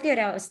ഇപ്പോഴത്തെ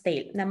ഒരു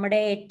അവസ്ഥയിൽ നമ്മുടെ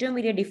ഏറ്റവും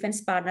വലിയ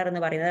ഡിഫൻസ് പാർട്ണർ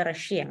എന്ന് പറയുന്നത്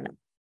റഷ്യയാണ്.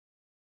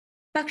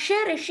 പക്ഷേ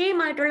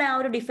റഷ്യയുമായിട്ടുള്ള ആ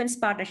ഒരു defence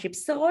partnership,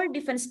 soul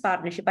defence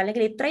partnership,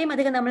 അല്ലെങ്കിൽ ഇത്രയും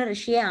അധികം നമ്മൾ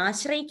റഷ്യയെ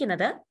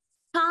ആശ്രയിക്കുന്നത്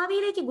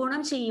ഭാവിയിലേക്ക്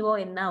ഗുണം ചെയ്യുമോ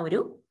എന്ന ഒരു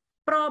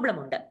പ്രോബ്ലം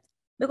ഉണ്ട്.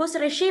 ബിക്കോസ്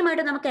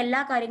റഷ്യയുമായിട്ട് നമുക്ക്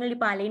എല്ലാ കാര്യങ്ങളിലും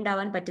ഇപ്പോൾ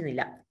അലൈൻഡ്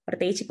പറ്റുന്നില്ല,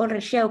 പ്രത്യേകിച്ച് ഇപ്പോൾ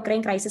റഷ്യ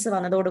ഉക്രൈൻ ക്രൈസിസ്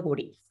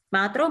വന്നതോടുകൂടി.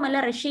 മാത്രവുമല്ല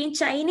റഷ്യയും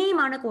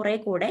ചൈനയുമാണ് കുറെ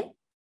കൂടെ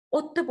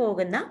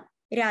ഒത്തുപോകുന്ന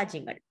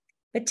രാജ്യങ്ങൾ.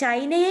 ഇപ്പൊ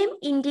ചൈനയും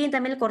ഇന്ത്യയും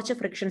തമ്മിൽ കുറച്ച്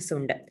ഫ്രിക്ഷൻസ്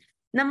ഉണ്ട്.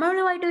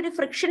 നമ്മളുമായിട്ട് ഒരു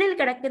ഫ്രിക്ഷനിൽ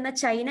കിടക്കുന്ന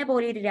ചൈന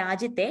പോലെ ഒരു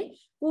രാജ്യത്തെ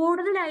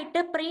കൂടുതലായിട്ട്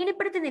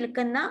പ്രീണിപ്പെടുത്തി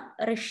നിൽക്കുന്ന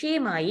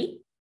റഷ്യയുമായി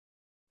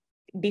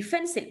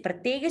ഡിഫൻസിൽ,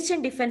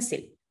 പ്രത്യേകിച്ചും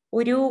ഡിഫൻസിൽ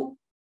ഒരു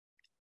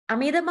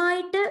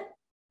അമിതമായിട്ട്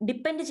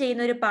ഡിപ്പെൻഡ്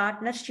ചെയ്യുന്ന ഒരു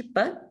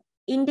പാർട്ട്ണർഷിപ്പ്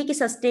ഇന്ത്യക്ക്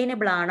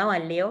സസ്റ്റൈനബിൾ ആണോ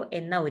അല്ലയോ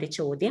എന്ന ഒരു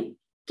ചോദ്യം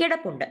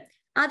കിടപ്പുണ്ട്.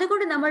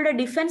 അതുകൊണ്ട് നമ്മളുടെ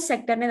ഡിഫൻസ്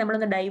സെക്ടറിനെ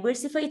നമ്മളൊന്ന്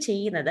ഡൈവേഴ്സിഫൈ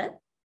ചെയ്യുന്നത്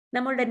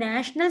നമ്മളുടെ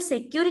നാഷണൽ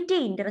സെക്യൂരിറ്റി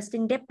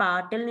ഇൻട്രസ്റ്റിന്റെ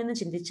പാർട്ടിൽ നിന്ന്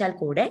ചിന്തിച്ചാൽ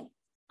കൂടെ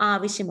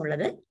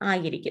ആവശ്യമുള്ളത്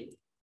ആയിരിക്കും.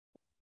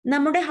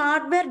 നമ്മുടെ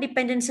hardware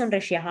dependence on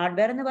Russia,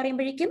 hardware എന്ന്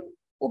പറയുമ്പോഴേക്കും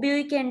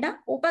ഉപയോഗിക്കേണ്ട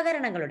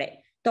ഉപകരണങ്ങളുടെ,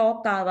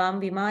 തോക്കാവാം,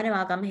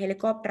 വിമാനമാകാം,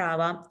 ഹെലികോപ്റ്റർ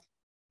ആവാം,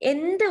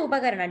 എന്ത്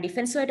ഉപകരണം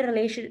ഡിഫൻസുമായിട്ട്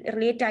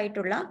റിലേറ്റ്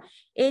ആയിട്ടുള്ള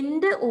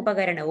എന്ത്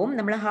ഉപകരണവും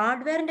നമ്മൾ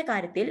ഹാർഡ്വെയറിന്റെ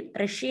കാര്യത്തിൽ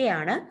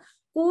റഷ്യയാണ്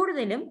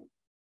കൂടുതലും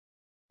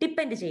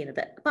ഡിപ്പെൻഡ്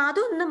ചെയ്യുന്നത്. അപ്പൊ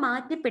അതൊന്ന്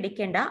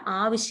മാറ്റിപ്പിടിക്കേണ്ട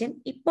ആവശ്യം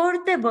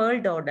ഇപ്പോഴത്തെ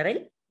വേൾഡ് ഓർഡറിൽ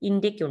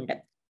ഇന്ത്യക്കുണ്ട്.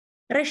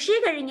 റഷ്യ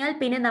കഴിഞ്ഞാൽ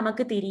പിന്നെ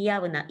നമുക്ക്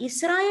തിരിയാവുന്ന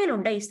ഇസ്രായേൽ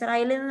ഉണ്ട്.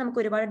 ഇസ്രായേലിൽ നിന്ന്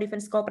നമുക്ക് ഒരുപാട്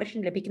ഡിഫൻസ്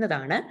കോർപ്പറേഷൻ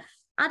ലഭിക്കുന്നതാണ്.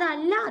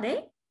 അതല്ലാതെ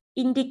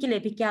ഇന്ത്യക്ക്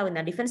ലഭിക്കാവുന്ന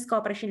ഡിഫൻസ്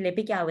കോർപ്പറേഷൻ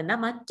ലഭിക്കാവുന്ന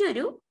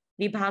മറ്റൊരു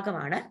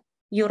വിഭാഗമാണ്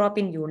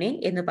യൂറോപ്യൻ യൂണിയൻ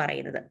എന്ന്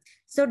പറയുന്നത്.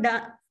 സോ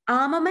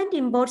ആർമമെന്റ്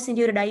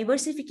ഇമ്പോർട്ട്സിന്റെ ഒരു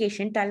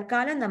ഡൈവേഴ്സിഫിക്കേഷൻ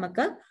തൽക്കാലം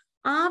നമുക്ക്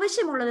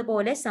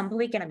ആവശ്യമുള്ളതുപോലെ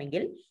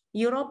സംഭവിക്കണമെങ്കിൽ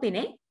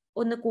യൂറോപ്പിനെ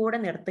ഒന്ന് കൂടെ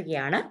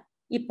നിർത്തുകയാണ്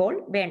ഇപ്പോൾ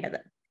വേണ്ടത്.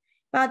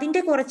 അപ്പൊ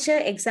അതിന്റെ കുറച്ച്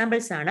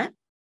എക്സാമ്പിൾസ് ആണ്.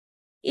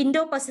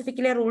 ഇൻഡോ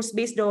പസഫിക്കിലെ റൂൾസ്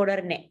ബേസ്ഡ്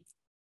ഓർഡറിനെ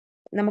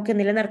നമുക്ക്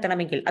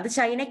നിലനിർത്തണമെങ്കിൽ അത്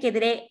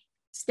ചൈനയ്ക്കെതിരെ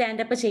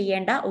സ്റ്റാൻഡപ്പ്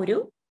ചെയ്യേണ്ട ഒരു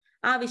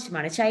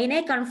ആവശ്യമാണ്.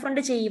 ചൈനയെ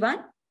കൺഫ്രണ്ട് ചെയ്യുവാൻ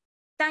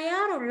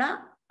തയ്യാറുള്ള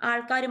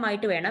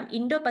ആൾക്കാരുമായിട്ട് വേണം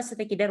ഇൻഡോ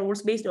പസഫിക്കിന്റെ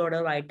റൂൾസ് ബേസ്ഡ്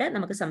ഓർഡറുമായിട്ട്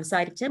നമുക്ക്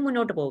സംസാരിച്ച്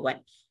മുന്നോട്ട് പോകുവാൻ.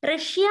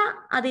 റഷ്യ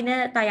അതിന്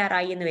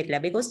തയ്യാറായി എന്ന് വരില്ല.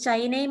 ബിക്കോസ്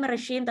ചൈനയും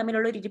റഷ്യയും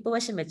തമ്മിലുള്ള ഒരു ഇരിപ്പ്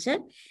വശം വെച്ച്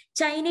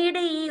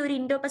ചൈനയുടെ ഈ ഒരു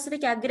ഇൻഡോ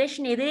പസഫിക്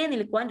അഗ്രഷനെതിരെ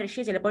നിൽക്കുവാൻ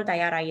റഷ്യ ചിലപ്പോൾ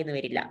തയ്യാറായി എന്ന്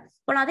വരില്ല.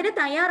 അപ്പോൾ അതിന്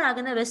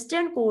തയ്യാറാകുന്ന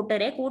വെസ്റ്റേൺ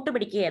കൂട്ടരെ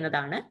കൂട്ടുപിടിക്കുക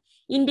എന്നതാണ്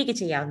ഇന്ത്യക്ക്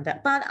ചെയ്യാവുന്നത്.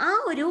 അപ്പൊ ആ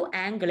ഒരു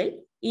ആംഗിളിൽ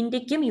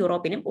ഇന്ത്യക്കും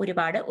യൂറോപ്പിനും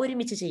ഒരുപാട്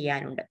ഒരുമിച്ച്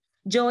ചെയ്യാനുണ്ട്.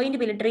 Joint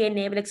military and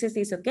naval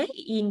exercise ഒക്കെ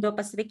ഈ ഇൻഡോ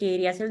പസഫിക്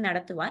ഏരിയാസിൽ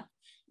നടത്തുവാൻ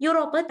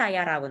Europe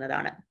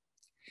തയ്യാറാവുന്നതാണ്.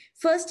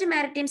 First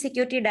maritime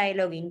security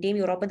dialogue, ഇന്ത്യയും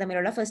യൂറോപ്പും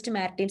തമ്മിലുള്ള ഫസ്റ്റ്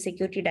മാരിടൈം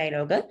സെക്യൂരിറ്റി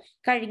ഡയലോഗ്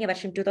കഴിഞ്ഞ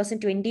വർഷം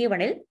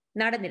 2021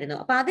 നടന്നിരുന്നു.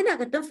 അപ്പൊ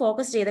അതിനകത്തും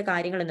ഫോക്കസ് ചെയ്ത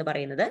കാര്യങ്ങൾ എന്ന്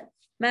പറയുന്നത്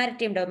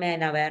maritime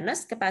domain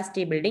awareness,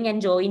 capacity building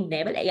and joint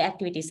naval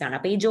activities ആണ്.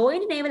 അപ്പൊ ഈ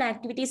ജോയിന്റ് നേവൽ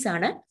ആക്ടിവിറ്റീസ്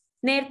ആണ്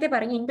നേരത്തെ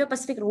പറഞ്ഞ Indo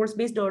Pacific rules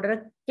based order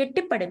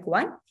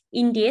കെട്ടിപ്പടുക്കുവാൻ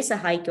ഇന്ത്യയെ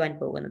സഹായിക്കുവാൻ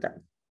പോകുന്നത്.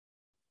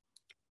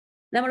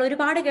 നമ്മൾ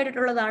ഒരുപാട്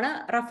കേട്ടിട്ടുള്ളതാണ്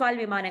റഫാൽ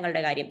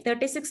വിമാനങ്ങളുടെ കാര്യം.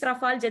 36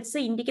 റഫാൽ ജെറ്റ്സ്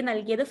ഇന്ത്യക്ക്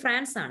നൽകിയത്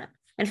ഫ്രാൻസ് ആണ്.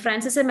 And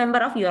France is A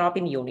member of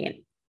European union.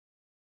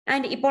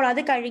 And ഇപ്പോൾ അത്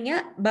കഴിഞ്ഞ്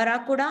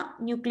ബറാക്കുഡ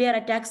ന്യൂക്ലിയർ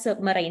അറ്റാക്ക്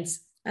സബ്മറൈൻസ്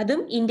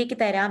അതും ഇന്ത്യക്ക്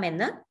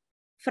തരാമെന്ന്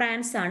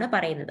ഫ്രാൻസ് ആണ്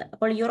പറയുന്നത്.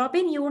 അപ്പോൾ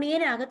യൂറോപ്യൻ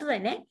യൂണിയനകത്ത്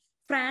തന്നെ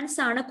ഫ്രാൻസ്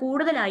ആണ്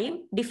കൂടുതലായും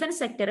ഡിഫൻസ്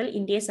സെക്ടറിൽ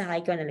ഇന്ത്യയെ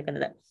സഹായിക്കുവാൻ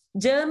നിൽക്കുന്നത്.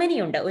 ജർമ്മനി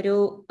ഉണ്ട്, ഒരു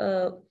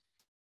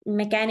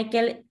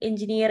മെക്കാനിക്കൽ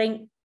എഞ്ചിനീയറിംഗ്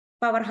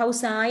പവർ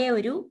ഹൗസ് ആയ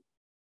ഒരു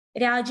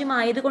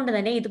രാജ്യമായതുകൊണ്ട്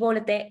തന്നെ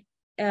ഇതുപോലത്തെ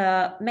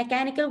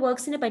മെക്കാനിക്കൽ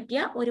വർക്ക്സിന് പറ്റിയ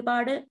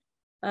ഒരുപാട്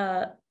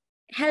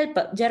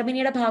ഹെൽപ്പ്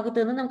ജർമ്മനിയുടെ ഭാഗത്തു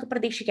നിന്ന് നമുക്ക്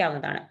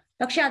പ്രതീക്ഷിക്കാവുന്നതാണ്.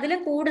 പക്ഷെ അതിലും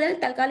കൂടുതൽ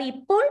തൽക്കാലം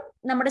ഇപ്പോൾ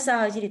നമ്മുടെ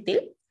സാഹചര്യത്തിൽ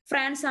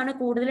ഫ്രാൻസ് ആണ്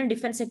കൂടുതലും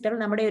ഡിഫൻസ് സെക്ടറിൽ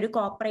നമ്മുടെ ഒരു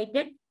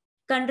കോപ്പറേറ്റഡ്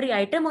കൺട്രി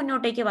ആയിട്ട്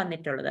മുന്നോട്ടേക്ക്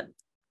വന്നിട്ടുള്ളത്.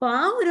 അപ്പൊ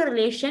ആ ഒരു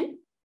റിലേഷൻ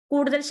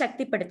കൂടുതൽ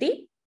ശക്തിപ്പെടുത്തി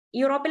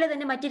യൂറോപ്പിലെ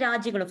തന്നെ മറ്റ്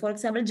രാജ്യങ്ങളും, for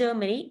example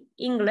Germany,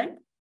 England,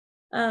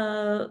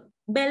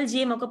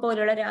 Belgium ഒക്കെ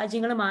പോലെയുള്ള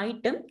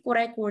രാജ്യങ്ങളുമായിട്ടും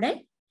കുറെ കൂടെ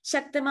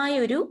ശക്തമായ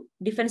ഒരു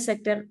ഡിഫൻസ്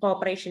സെക്ടർ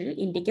കോപ്പറേഷനിൽ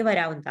ഇന്ത്യക്ക്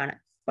വരാവുന്നതാണ്.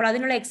 അപ്പോൾ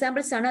അതിനുള്ള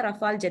എക്സാമ്പിൾസ് ആണ്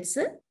Rafale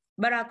jets,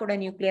 ബറാക്കുഡ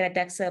nuclear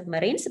attack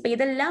submarines. അപ്പൊ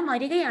ഇതെല്ലാം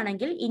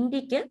വരികയാണെങ്കിൽ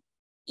ഇന്ത്യക്ക്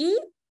ഈ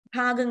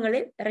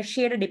ഭാഗങ്ങളിൽ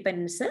റഷ്യയുടെ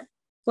ഡിപ്പെൻഡൻസ്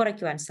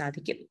കുറയ്ക്കുവാൻ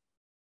സാധിക്കും.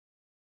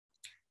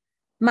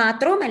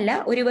 മാത്രവുമല്ല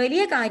ഒരു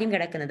വലിയ കാര്യം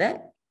കിടക്കുന്നത്,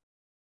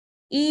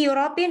 ഈ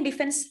യൂറോപ്യൻ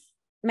ഡിഫൻസ്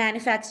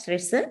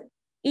മാനുഫാക്ചറേഴ്സ്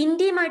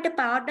ഇന്ത്യയുമായിട്ട്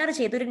പാർട്ണർ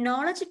ചെയ്ത് ഒരു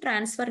നോളജ്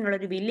ട്രാൻസ്ഫറിനുള്ള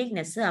ഒരു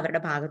വില്ലിങ്നെസ്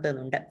അവരുടെ ഭാഗത്തു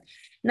നിന്നുണ്ട്.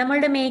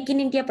 നമ്മളുടെ മേക്ക് ഇൻ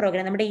ഇന്ത്യ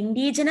പ്രോഗ്രാം, നമ്മുടെ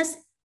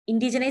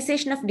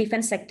ഇൻഡിജിനൈസേഷൻ ഓഫ്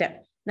ഡിഫൻസ് സെക്ടർ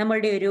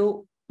നമ്മളുടെ ഒരു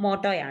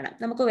മോട്ടോയാണ്.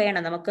 നമുക്ക്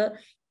വേണം, നമുക്ക്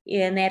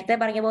നേരത്തെ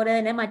പറഞ്ഞ പോലെ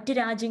തന്നെ മറ്റു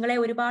രാജ്യങ്ങളെ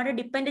ഒരുപാട്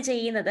ഡിപ്പെൻഡ്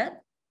ചെയ്യുന്നത്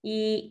ഈ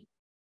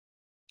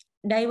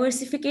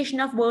ഡൈവേഴ്സിഫിക്കേഷൻ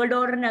ഓഫ് വേൾഡ്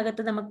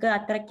ഓർഡറിനകത്ത് നമുക്ക്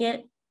അത്രയ്ക്ക്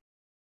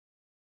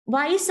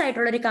വൈസ്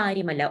ആയിട്ടുള്ള ഒരു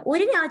കാര്യമല്ല.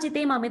 ഒരു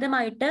രാജ്യത്തെയും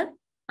അമിതമായിട്ട്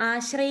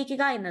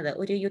ആശ്രയിക്കുക എന്നത്,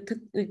 ഒരു യുദ്ധ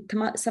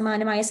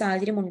സമാനമായ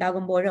സാഹചര്യം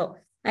ഉണ്ടാകുമ്പോഴോ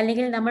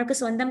അല്ലെങ്കിൽ നമ്മൾക്ക്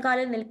സ്വന്തം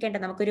കാലിൽ നിൽക്കേണ്ട,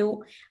 നമുക്കൊരു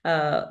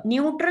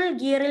ന്യൂട്രൽ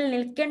ഗിയറിൽ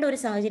നിൽക്കേണ്ട ഒരു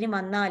സാഹചര്യം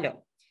വന്നാലോ,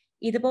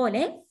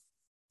 ഇതുപോലെ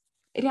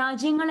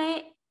രാജ്യങ്ങളെ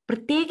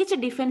പ്രത്യേകിച്ച്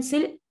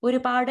ഡിഫൻസിൽ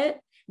ഒരുപാട്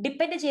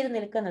ഡിപ്പെൻഡ് ചെയ്ത്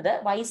നിൽക്കുന്നത്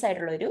വൈസ്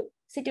ആയിട്ടുള്ള ഒരു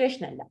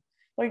സിറ്റുവേഷൻ അല്ല.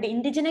 അപ്പോൾ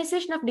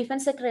ഇൻഡിജിനൈസേഷൻ ഓഫ്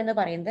ഡിഫൻസ് സെക്ടർ എന്ന്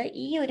പറയുന്നത്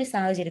ഈ ഒരു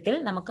സാഹചര്യത്തിൽ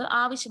നമുക്ക്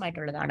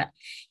ആവശ്യമായിട്ടുള്ളതാണ്.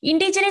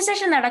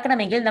 ഇൻഡിജിനൈസേഷൻ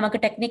നടക്കണമെങ്കിൽ നമുക്ക്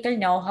ടെക്നിക്കൽ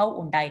നോ ഹൗ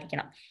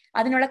ഉണ്ടായിരിക്കണം,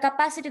 അതിനുള്ള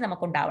കപ്പാസിറ്റി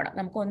നമുക്ക് ഉണ്ടാവണം.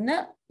 നമുക്കൊന്ന്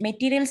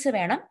മെറ്റീരിയൽസ്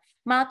വേണം,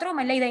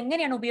 മാത്രവുമല്ല ഇത്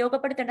എങ്ങനെയാണ്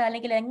ഉപയോഗപ്പെടുത്തേണ്ടത്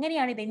അല്ലെങ്കിൽ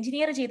എങ്ങനെയാണ് ഇത്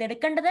എഞ്ചിനീയർ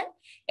ചെയ്തെടുക്കേണ്ടത്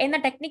എന്ന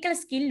ടെക്നിക്കൽ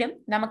സ്കില്ലും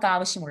നമുക്ക്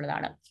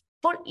ആവശ്യമുള്ളതാണ്.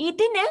 അപ്പോൾ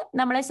ഇതിന്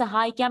നമ്മളെ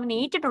സഹായിക്കാമെന്ന്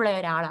ഏറ്റിട്ടുള്ള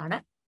ഒരാളാണ്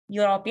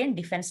യൂറോപ്യൻ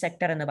ഡിഫൻസ്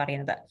സെക്ടർ എന്ന്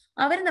പറയുന്നത്.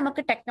 അവർ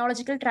നമുക്ക്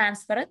ടെക്നോളജിക്കൽ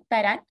ട്രാൻസ്ഫർ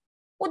തരാൻ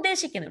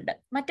ഉദ്ദേശിക്കുന്നുണ്ട്.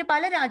 മറ്റു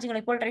പല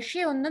രാജ്യങ്ങളും, ഇപ്പോൾ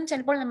റഷ്യ ഒന്നും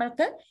ചിലപ്പോൾ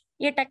നമ്മൾക്ക്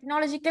ഈ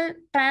ടെക്നോളജിക്കൽ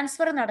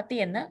ട്രാൻസ്ഫർ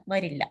നടത്തിയെന്ന്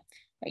വരില്ല.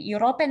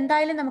 യൂറോപ്പ്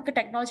എന്തായാലും നമുക്ക്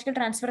ടെക്നോളജിക്കൽ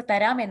ട്രാൻസ്ഫർ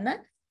തരാമെന്ന്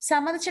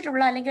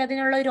സമ്മതിച്ചിട്ടുള്ള അല്ലെങ്കിൽ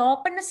അതിനുള്ള ഒരു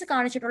ഓപ്പൺനെസ്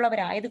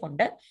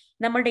കാണിച്ചിട്ടുള്ളവരായതുകൊണ്ട്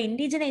നമ്മളുടെ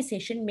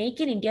ഇൻഡിജിനൈസേഷൻ,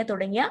 മേക്ക് ഇൻ ഇന്ത്യ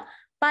തുടങ്ങിയ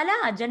പല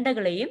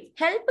അജണ്ടകളെയും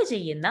ഹെൽപ്പ്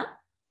ചെയ്യുന്ന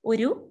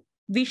ഒരു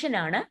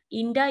വിഷനാണ്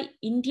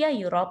ഇന്ത്യ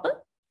യൂറോപ്പ്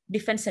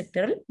ഡിഫൻസ്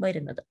സെക്ടറിൽ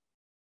വരുന്നത്.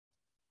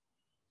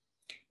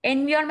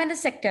 എൻവയോൺമെന്റ്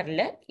സെക്ടറിൽ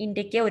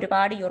ഇന്ത്യക്ക്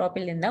ഒരുപാട്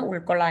യൂറോപ്പിൽ നിന്ന്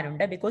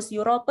ഉൾക്കൊള്ളാനുണ്ട്. ബിക്കോസ്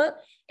യൂറോപ്പ്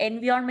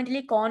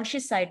എൻവയോൺമെന്റലി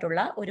കോൺഷ്യസ്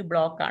ആയിട്ടുള്ള ഒരു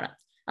ബ്ലോക്കാണ്.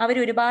 അവർ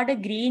ഒരുപാട്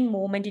ഗ്രീൻ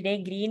മൂവ്മെന്റിനെ,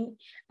 ഗ്രീൻ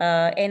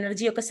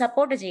എനർജിയൊക്കെ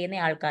സപ്പോർട്ട്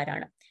ചെയ്യുന്ന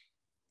ആൾക്കാരാണ്.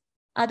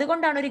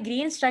 അതുകൊണ്ടാണ് ഒരു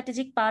ഗ്രീൻ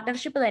സ്ട്രാറ്റജിക്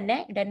പാർട്ണർഷിപ്പ് തന്നെ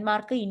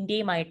ഡെൻമാർക്ക്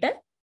ഇന്ത്യയുമായിട്ട്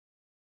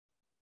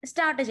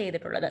സ്റ്റാർട്ട്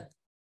ചെയ്തിട്ടുള്ളത്.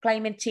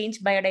 Climate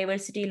change,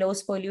 biodiversity,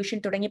 loss pollution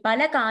തുടങ്ങി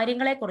പല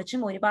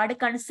കാര്യങ്ങളെക്കുറിച്ചും ഒരുപാട്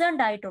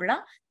കൺസേൺഡ് ആയിട്ടുള്ള,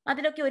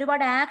 അതിലൊക്കെ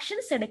ഒരുപാട്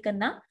ആക്ഷൻസ്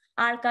എടുക്കുന്ന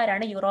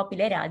ആൾക്കാരാണ്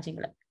യൂറോപ്പിലെ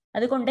രാജ്യങ്ങൾ.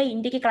 അതുകൊണ്ട്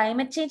ഇന്ത്യക്ക്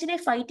ക്ലൈമറ്റ് ചേഞ്ചിനെ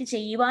ഫൈറ്റ്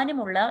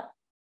ചെയ്യുവാനുമുള്ള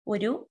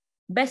ഒരു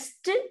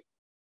ബെസ്റ്റ്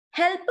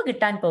ഹെൽപ്പ്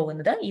കിട്ടാൻ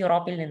പോകുന്നത്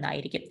യൂറോപ്പിൽ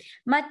നിന്നായിരിക്കും.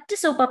 മറ്റ്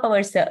സൂപ്പർ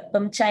പവേഴ്സ്,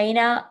 ഇപ്പം ചൈന,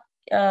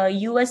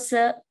 US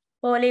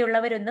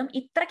പോലെയുള്ളവരൊന്നും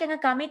ഇത്രയ്ക്കങ്ങ്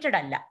കമ്മിറ്റഡ്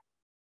അല്ല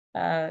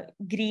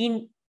ഗ്രീൻ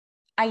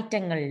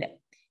ഐറ്റങ്ങളിൽ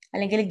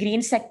അല്ലെങ്കിൽ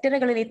ഗ്രീൻ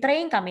സെക്ടറുകളിൽ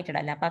ഇത്രയും കമ്മിറ്റഡ്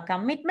അല്ല. അപ്പൊ ആ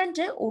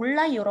കമ്മിറ്റ്മെന്റ്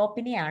ഉള്ള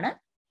യൂറോപ്പിനെയാണ്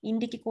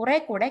ഇന്ത്യക്ക് കുറെ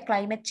കൂടെ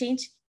ക്ലൈമറ്റ്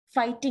ചേഞ്ച്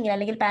ഫൈറ്റിംഗ്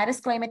അല്ലെങ്കിൽ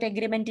പാരീസ് ക്ലൈമറ്റ്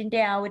അഗ്രിമെന്റിന്റെ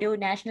ആ ഒരു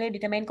നാഷണലി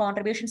ഡിറ്റർമൈൻഡ്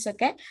കോൺട്രിബ്യൂഷൻസ്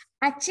ഒക്കെ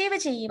അച്ചീവ്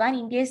ചെയ്യുവാൻ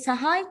ഇന്ത്യയെ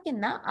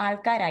സഹായിക്കുന്ന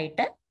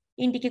ആൾക്കാരായിട്ട്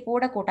ഇന്ത്യക്ക്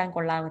കൂടെ കൂട്ടാൻ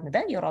കൊള്ളാവുന്നത്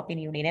യൂറോപ്യൻ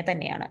യൂണിയനെ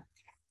തന്നെയാണ്.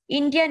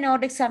 ഇന്ത്യ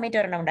നോർഡിക് സമ്മിറ്റ്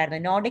ഒരെണ്ണം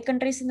ഉണ്ടായിരുന്നു. നോർഡിക്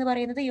കൺട്രീസ് എന്ന്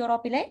പറയുന്നത്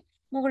യൂറോപ്പിലെ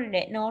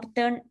മുകളിലെ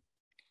നോർത്തേൺ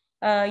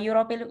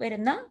യൂറോപ്പിൽ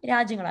വരുന്ന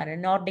രാജ്യങ്ങളാണ്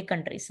Nordic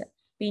countries.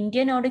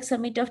 India Nordic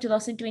summit of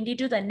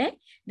 2022 തന്നെ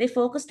ദേ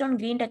focused on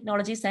green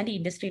technologies and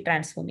industry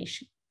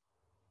transformation.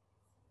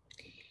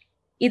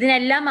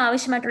 ഇതിനെല്ലാം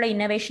ആവശ്യമായിട്ടുള്ള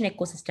ഇന്നോവേഷൻ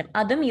എക്കോസിസ്റ്റം,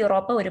 അതും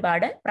യൂറോപ്പ്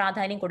ഒരുപാട്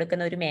പ്രാധാന്യം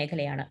കൊടുക്കുന്ന ഒരു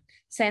മേഖലയാണ്.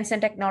 Science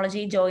and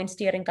technology joint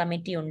steering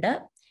committee ഉണ്ട്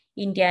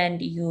ഇന്ത്യ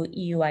ആൻഡ്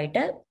EU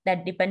ആയിട്ട്.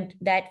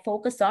 That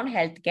focus on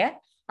health care,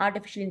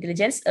 artificial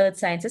intelligence,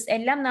 earth sciences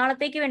എല്ലാം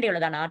നാളത്തേക്ക്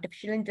വേണ്ടിയുള്ളതാണ്.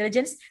 Artificial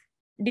intelligence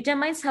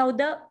determines how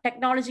the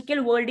technological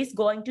world is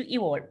going to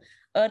evolve.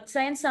 Earth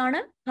science ആണ്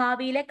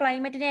ഭാവിയിലെ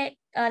ക്ലൈമറ്റിനെ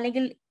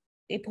അല്ലെങ്കിൽ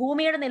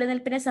ഭൂമിയുടെ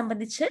നിലനിൽപ്പിനെ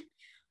സംബന്ധിച്ച്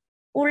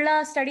ഉള്ള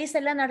സ്റ്റഡീസ്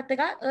എല്ലാം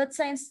നടത്തുക എർത്ത്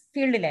സയൻസ്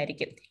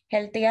ഫീൽഡിലായിരിക്കും.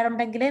 ഹെൽത്ത് കെയർ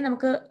ഉണ്ടെങ്കിൽ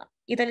നമുക്ക്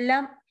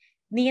ഇതെല്ലാം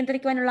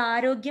നിയന്ത്രിക്കുവാനുള്ള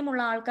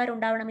ആരോഗ്യമുള്ള ആൾക്കാർ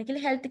ഉണ്ടാവണമെങ്കിൽ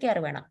ഹെൽത്ത് കെയർ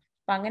വേണം.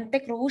 അപ്പൊ അങ്ങനത്തെ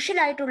ക്രൂഷ്യൽ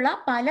ആയിട്ടുള്ള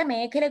പല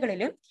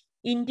മേഖലകളിലും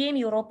ഇന്ത്യയും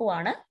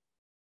യൂറോപ്പുമാണ്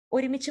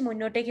ഒരുമിച്ച്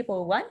മുന്നോട്ടേക്ക്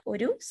പോകുവാൻ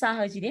ഒരു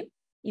സാഹചര്യം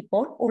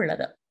ഇപ്പോൾ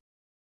ഉള്ളത്.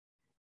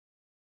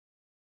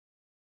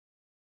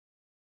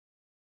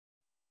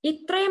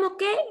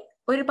 ഇത്രയുമൊക്കെ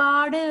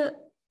ഒരുപാട്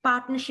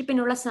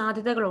പാർട്ട്ണർഷിപ്പിനുള്ള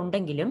സാധ്യതകൾ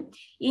ഉണ്ടെങ്കിലും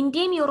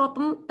ഇന്ത്യയും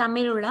യൂറോപ്പും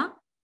തമ്മിലുള്ള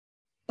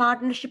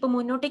പാർട്ട്ണർഷിപ്പ്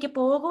മുന്നോട്ടേക്ക്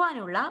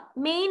പോകുവാനുള്ള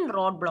മെയിൻ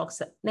റോഡ്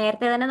ബ്ലോക്സ്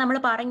നേരത്തെ തന്നെ നമ്മൾ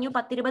പറഞ്ഞു.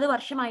 10-20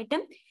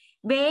 വർഷമായിട്ടും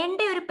വേണ്ട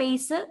ഒരു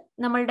പേസ്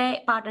നമ്മളുടെ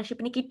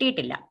പാർട്ട്ണർഷിപ്പിന്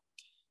കിട്ടിയിട്ടില്ല.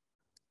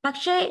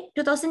 പക്ഷേ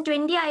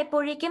 2020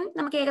 ആയപ്പോഴേക്കും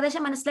നമുക്ക്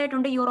ഏകദേശം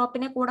മനസ്സിലായിട്ടുണ്ട്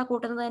യൂറോപ്പിനെ കൂടെ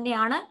കൂട്ടുന്നത്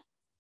തന്നെയാണ്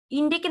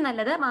ഇന്ത്യക്ക്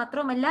നല്ലത്.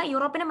 മാത്രമല്ല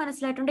യൂറോപ്പിനെ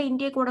മനസ്സിലായിട്ടുണ്ട്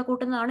ഇന്ത്യയെ കൂടെ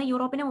കൂട്ടുന്നതാണ്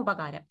യൂറോപ്പിനും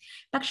ഉപകാരം.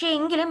 പക്ഷേ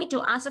എങ്കിലും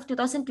ആസ് ഓഫ്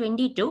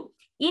 2022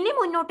 ഇനി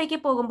മുന്നോട്ടേക്ക്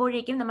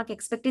പോകുമ്പോഴേക്കും നമുക്ക്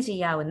എക്സ്പെക്ട്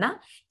ചെയ്യാവുന്ന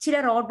ചില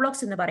റോഡ്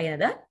ബ്ലോക്സ് എന്ന്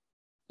പറയുന്നത്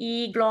ഈ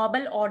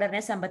ഗ്ലോബൽ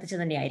ഓർഡറിനെ സംബന്ധിച്ച്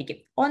തന്നെയായിരിക്കും.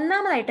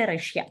 ഒന്നാമതായിട്ട്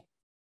റഷ്യ.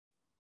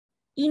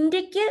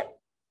 ഇന്ത്യക്ക്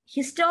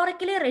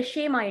ഹിസ്റ്റോറിക്കലി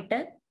റഷ്യയുമായിട്ട്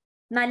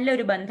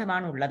നല്ലൊരു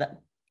ബന്ധമാണ് ഉള്ളത്.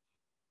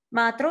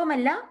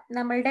 മാത്രവുമല്ല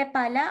നമ്മളുടെ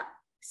പല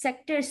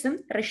സെക്ടേഴ്സും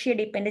റഷ്യ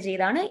ഡിപ്പെൻഡ്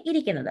ചെയ്താണ്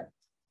ഇരിക്കുന്നത്.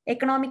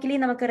 എക്കണോമിക്കലി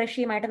നമുക്ക്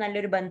റഷ്യയുമായിട്ട്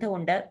നല്ലൊരു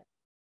ബന്ധമുണ്ട്.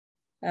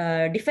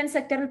 ഡിഫൻസ്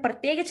സെക്ടറിൽ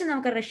പ്രത്യേകിച്ച്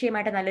നമുക്ക്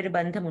റഷ്യയുമായിട്ട് നല്ലൊരു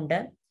ബന്ധമുണ്ട്.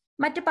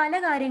 മറ്റു പല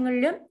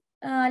കാര്യങ്ങളിലും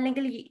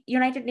അല്ലെങ്കിൽ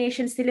യുണൈറ്റഡ്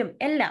നേഷൻസിലും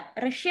എല്ലാം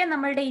റഷ്യ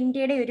നമ്മളുടെ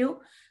ഇന്ത്യയുടെ ഒരു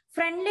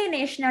ഫ്രണ്ട്ലി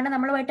നേഷനാണ്,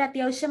 നമ്മളുമായിട്ട്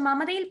അത്യാവശ്യം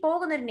മമതയിൽ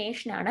പോകുന്ന ഒരു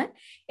നേഷനാണ്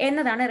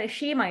എന്നതാണ്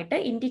റഷ്യയുമായിട്ട്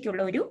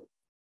ഇന്ത്യക്കുള്ള ഒരു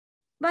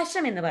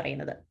വശം എന്ന്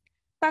പറയുന്നത്.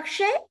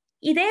 പക്ഷേ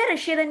ഇതേ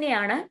റഷ്യ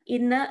തന്നെയാണ്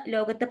ഇന്ന്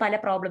ലോകത്ത് പല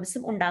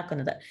പ്രോബ്ലംസും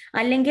ഉണ്ടാക്കുന്നത്.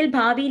 അല്ലെങ്കിൽ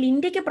ഭാവിയിൽ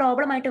ഇന്ത്യക്ക്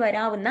പ്രോബ്ലമായിട്ട്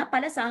വരാവുന്ന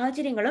പല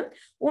സാഹചര്യങ്ങളും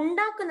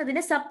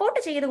ഉണ്ടാക്കുന്നതിന് സപ്പോർട്ട്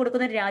ചെയ്ത്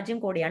കൊടുക്കുന്ന ഒരു രാജ്യം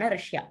കൂടിയാണ്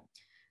റഷ്യ.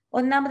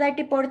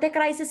 ഒന്നാമതായിട്ട് ഇപ്പോഴത്തെ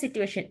ക്രൈസിസ്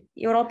സിറ്റുവേഷൻ,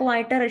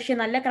 യൂറോപ്പുമായിട്ട് റഷ്യ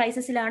നല്ല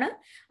ക്രൈസിസിലാണ്.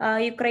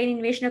 യുക്രൈൻ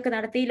ഇൻവേഷൻ ഒക്കെ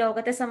നടത്തി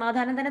ലോകത്തെ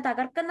സമാധാനം തന്നെ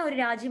തകർക്കുന്ന ഒരു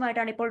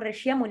രാജ്യമായിട്ടാണ് ഇപ്പോൾ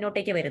റഷ്യ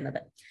മുന്നോട്ടേക്ക് വരുന്നത്.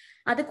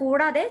 അത്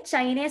കൂടാതെ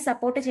ചൈനയെ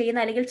സപ്പോർട്ട് ചെയ്യുന്ന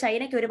അല്ലെങ്കിൽ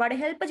ചൈനയ്ക്ക് ഒരുപാട്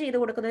ഹെൽപ്പ് ചെയ്തു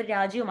കൊടുക്കുന്ന ഒരു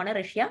രാജ്യവുമാണ്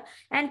റഷ്യ.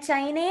 ആൻഡ്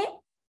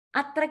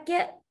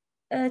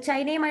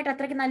ചൈനയുമായിട്ട്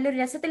അത്രയ്ക്ക് നല്ലൊരു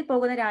രസത്തിൽ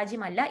പോകുന്ന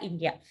രാജ്യമല്ല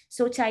ഇന്ത്യ.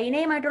 സോ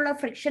ചൈനയുമായിട്ടുള്ള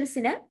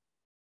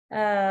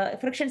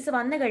ഫ്രിക്ഷൻസ്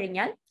വന്നു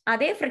കഴിഞ്ഞാൽ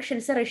അതേ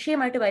ഫ്രിക്ഷൻസ്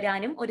റഷ്യയുമായിട്ട്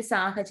വരാനും ഒരു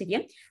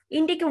സാഹചര്യം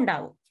ഇന്ത്യക്ക്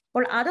ഉണ്ടാവും.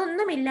 അപ്പോൾ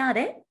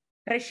അതൊന്നുമില്ലാതെ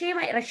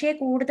റഷ്യയെ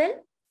കൂടുതൽ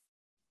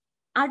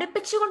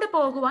അടുപ്പിച്ചുകൊണ്ട്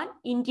പോകുവാൻ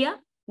ഇന്ത്യ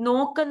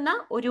നോക്കുന്ന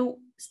ഒരു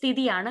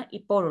സ്ഥിതിയാണ്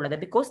ഇപ്പോഴുള്ളത്.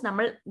 ബിക്കോസ്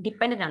നമ്മൾ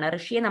ഡിപ്പെൻഡന്റ് ആണ്,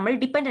 റഷ്യയെ നമ്മൾ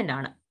ഡിപ്പെൻഡന്റ്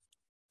ആണ്.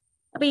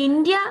 അപ്പൊ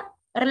ഇന്ത്യ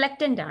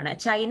റിലക്റ്റന്റ് ആണ്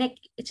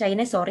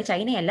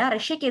ചൈനയല്ല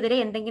റഷ്യക്കെതിരെ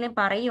എന്തെങ്കിലും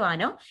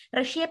പറയുവാനോ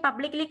റഷ്യയെ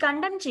പബ്ലിക്കലി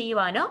കണ്ടം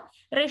ചെയ്യുവാനോ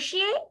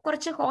റഷ്യയെ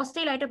കുറച്ച്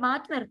ഹോസ്റ്റൈലായിട്ട്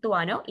മാറ്റി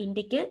നിർത്തുവാനോ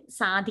ഇന്ത്യക്ക്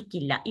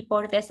സാധിക്കില്ല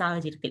ഇപ്പോഴത്തെ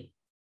സാഹചര്യത്തിൽ.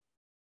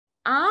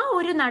 ആ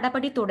ഒരു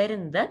നടപടി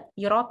തുടരുന്നത്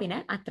യൂറോപ്പിന്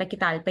അത്രയ്ക്ക്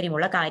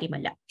താല്പര്യമുള്ള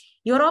കാര്യമല്ല.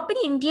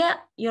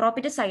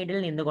 യൂറോപ്പിന്റെ സൈഡിൽ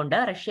നിന്നുകൊണ്ട്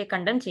റഷ്യയെ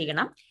കണ്ടം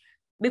ചെയ്യണം.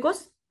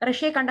 ബിക്കോസ്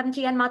റഷ്യയെ കണ്ടം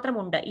ചെയ്യാൻ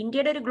മാത്രമുണ്ട്.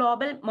 ഇന്ത്യയുടെ ഒരു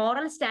ഗ്ലോബൽ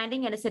മോറൽ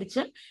സ്റ്റാൻഡിംഗ്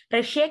അനുസരിച്ച്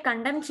റഷ്യയെ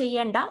കണ്ടം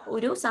ചെയ്യേണ്ട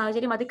ഒരു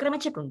സാഹചര്യം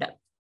അതിക്രമിച്ചിട്ടുണ്ട്.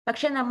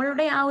 പക്ഷെ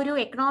നമ്മളുടെ ആ ഒരു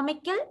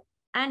എക്കണോമിക്കൽ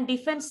ആൻഡ്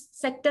ഡിഫൻസ്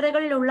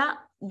സെക്ടറുകളിലുള്ള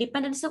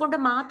ഡിപ്പെൻഡൻസ് കൊണ്ട്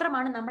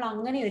മാത്രമാണ് നമ്മൾ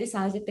അങ്ങനെ ഒരു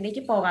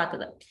സാഹചര്യത്തിലേക്ക്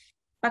പോകാത്തത്.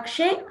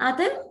 പക്ഷേ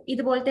അത്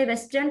ഇതുപോലത്തെ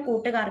വെസ്റ്റേൺ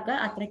കൂട്ടുകാർക്ക്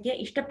അത്രയ്ക്ക്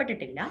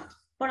ഇഷ്ടപ്പെട്ടിട്ടില്ല.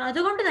 അപ്പോൾ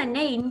അതുകൊണ്ട്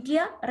തന്നെ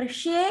ഇന്ത്യ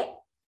റഷ്യയെ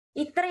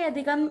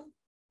ഇത്രയധികം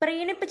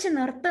പ്രീണിപ്പിച്ച്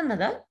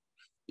നിർത്തുന്നത്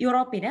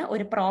യൂറോപ്പിന്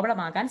ഒരു പ്രോബ്ലം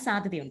ആകാൻ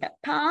സാധ്യതയുണ്ട്.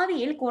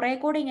 ഭാവിയിൽ കുറെ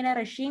കൂടി ഇങ്ങനെ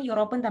റഷ്യയും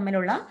യൂറോപ്പും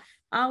തമ്മിലുള്ള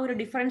ആ ഒരു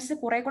ഡിഫറൻസ്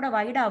കുറെ കൂടെ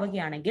വൈഡ്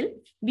ആവുകയാണെങ്കിൽ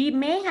we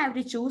may have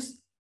to choose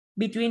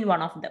between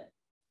one of them.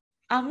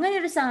 അങ്ങനെ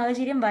ഒരു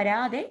സാഹചര്യം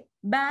വരാതെ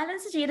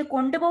ബാലൻസ് ചെയ്ത്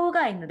കൊണ്ടുപോവുക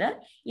എന്നത്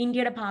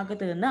ഇന്ത്യയുടെ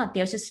ഭാഗത്ത് നിന്ന്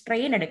അത്യാവശ്യം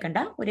സ്ട്രെയിൻ എടുക്കേണ്ട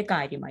ഒരു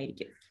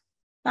കാര്യമായിരിക്കും.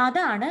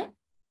 അതാണ്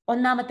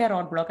ഒന്നാമത്തെ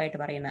റോഡ് ബ്ലോക്ക് ആയിട്ട്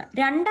പറയുന്നത്.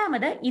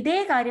 രണ്ടാമത് ഇതേ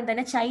കാര്യം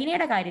തന്നെ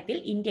ചൈനയുടെ കാര്യത്തിൽ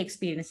ഇന്ത്യ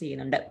എക്സ്പീരിയൻസ്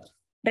ചെയ്യുന്നുണ്ട്.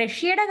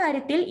 റഷ്യയുടെ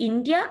കാര്യത്തിൽ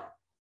ഇന്ത്യ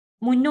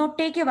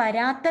മുന്നോട്ടേക്ക്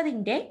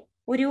വരാത്തതിന്റെ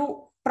ഒരു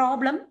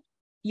പ്രോബ്ലം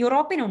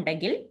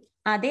യൂറോപ്പിനുണ്ടെങ്കിൽ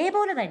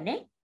അതേപോലെ തന്നെ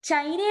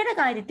ചൈനയുടെ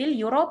കാര്യത്തിൽ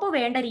യൂറോപ്പ്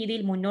വേണ്ട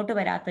രീതിയിൽ മുന്നോട്ട്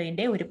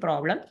വരാത്തതിന്റെ ഒരു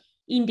പ്രോബ്ലം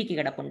ഇന്ത്യക്ക്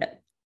കിടപ്പുണ്ട്.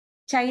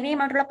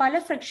 ചൈനയുമായിട്ടുള്ള പല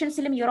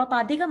ഫ്രിക്ഷൻസിലും യൂറോപ്പ്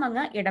അധികം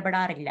അങ്ങ്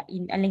ഇടപെടാറില്ല,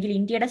 അല്ലെങ്കിൽ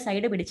ഇന്ത്യയുടെ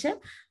സൈഡ് പിടിച്ച്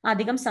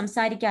അധികം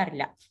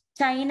സംസാരിക്കാറില്ല.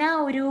 ചൈന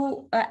ഒരു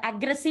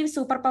അഗ്രസീവ്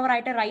സൂപ്പർ പവർ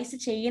ആയിട്ട് റൈസ്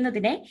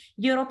ചെയ്യുന്നതിനെ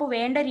യൂറോപ്പ്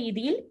വേണ്ട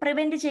രീതിയിൽ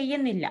പ്രിവെന്റ്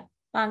ചെയ്യുന്നില്ല.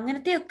 അപ്പൊ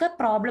അങ്ങനത്തെയൊക്കെ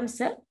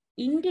പ്രോബ്ലംസ്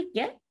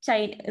ഇന്ത്യക്ക്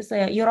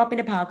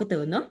യൂറോപ്പിന്റെ ഭാഗത്ത്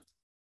നിന്നും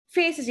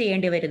ഫേസ്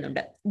ചെയ്യേണ്ടി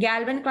വരുന്നുണ്ട്.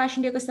 ഗാൽവൻ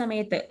ക്ലാഷിന്റെ ഒക്കെ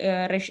സമയത്ത്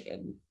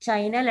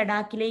ചൈന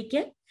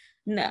ലഡാക്കിലേക്ക്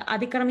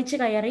അതിക്രമിച്ച്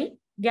കയറി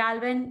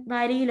ഗാൽവൻ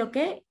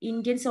വാലിയിലൊക്കെ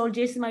ഇന്ത്യൻ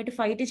സോൾജേഴ്സുമായിട്ട്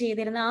ഫൈറ്റ്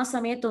ചെയ്തിരുന്ന ആ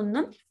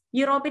സമയത്തൊന്നും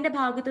യൂറോപ്പിന്റെ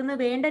ഭാഗത്തു നിന്ന്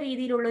വേണ്ട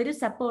രീതിയിലുള്ള ഒരു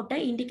സപ്പോർട്ട്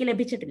ഇന്ത്യക്ക്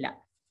ലഭിച്ചിട്ടില്ല.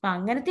 അപ്പൊ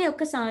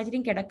അങ്ങനത്തെയൊക്കെ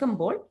സാഹചര്യം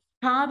കിടക്കുമ്പോൾ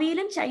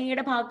ഭാവിയിലും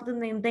ചൈനയുടെ ഭാഗത്തു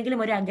നിന്ന് എന്തെങ്കിലും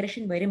ഒരു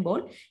അഗ്രഷൻ വരുമ്പോൾ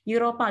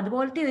യൂറോപ്പ്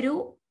അതുപോലത്തെ ഒരു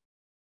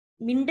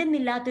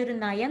മിണ്ടുന്നില്ലാത്തൊരു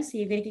നയം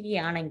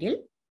സ്വീകരിക്കുകയാണെങ്കിൽ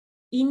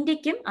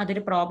ഇന്ത്യക്കും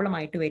അതൊരു പ്രോബ്ലം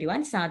ആയിട്ട് വരുവാൻ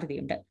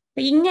സാധ്യതയുണ്ട്.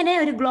 അപ്പൊ ഇങ്ങനെ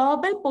ഒരു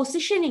ഗ്ലോബൽ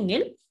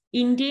പൊസിഷനിങ്ങിൽ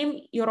ഇന്ത്യയും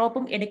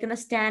യൂറോപ്പും എടുക്കുന്ന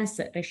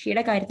സ്റ്റാൻസ്,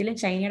 റഷ്യയുടെ കാര്യത്തിലും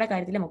ചൈനയുടെ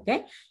കാര്യത്തിലും ഒക്കെ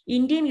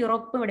ഇന്ത്യയും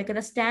യൂറോപ്പും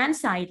എടുക്കുന്ന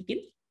സ്റ്റാൻസ് ആയിരിക്കും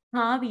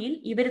ഭാവിയിൽ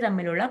ഇവർ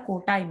തമ്മിലുള്ള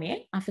കൂട്ടായ്മയെ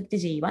അഫക്റ്റ്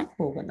ചെയ്യുവാൻ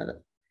പോകുന്നത്.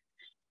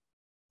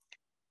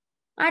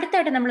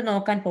 അടുത്തായിട്ട് നമ്മൾ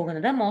നോക്കാൻ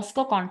പോകുന്നത്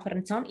Moscow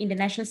conference on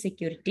international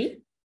security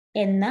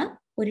എന്ന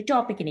ഒരു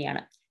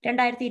ടോപ്പിക്കിനെയാണ്.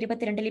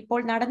 2022 ഇപ്പോൾ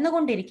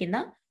നടന്നുകൊണ്ടിരിക്കുന്ന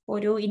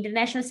ഒരു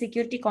ഇന്റർനാഷണൽ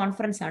സെക്യൂരിറ്റി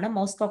കോൺഫറൻസ് ആണ്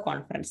മോസ്കോ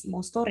കോൺഫറൻസ്.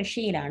 മോസ്കോ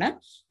റഷ്യയിലാണ്.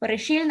 അപ്പൊ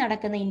റഷ്യയിൽ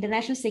നടക്കുന്ന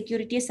ഇന്റർനാഷണൽ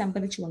സെക്യൂരിറ്റിയെ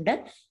സംബന്ധിച്ചുകൊണ്ട്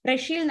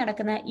റഷ്യയിൽ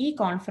നടക്കുന്ന ഈ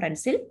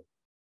കോൺഫറൻസിൽ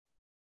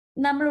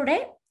നമ്മളുടെ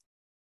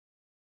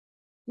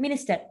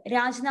മിനിസ്റ്റർ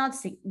രാജ്നാഥ്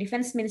സിംഗ്,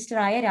 ഡിഫൻസ്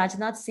മിനിസ്റ്ററായ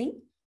രാജ്നാഥ് സിംഗ്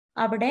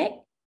അവിടെ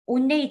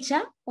ഉന്നയിച്ച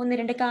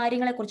രണ്ട്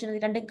കാര്യങ്ങളെ കുറിച്ച്,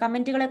 രണ്ട്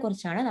കമന്റുകളെ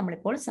കുറിച്ചാണ്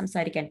നമ്മളിപ്പോൾ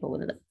സംസാരിക്കാൻ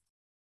പോകുന്നത്.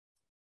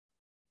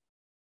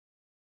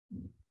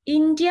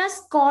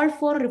 India's call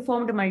for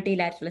reformed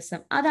multilateralism,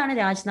 അതാണ്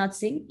രാജ്നാഥ്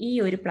സിംഗ് ഈ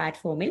ഒരു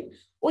പ്ലാറ്റ്ഫോമിൽ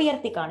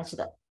ഉയർത്തി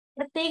കാണിച്ചത്.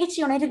 പ്രത്യേകിച്ച്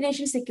United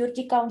nation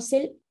security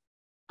council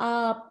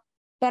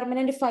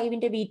permanent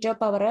 5ന്റെ veto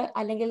power,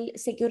 അല്ലെങ്കിൽ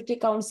സെക്യൂരിറ്റി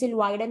കൗൺസിൽ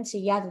വൈഡൻ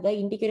ചെയ്യാത്തത്,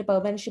 ഇന്ത്യക്ക് ഒരു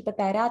പെർമനൻഷിപ്പ്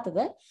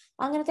തരാത്തത്,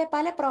 അങ്ങനത്തെ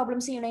പല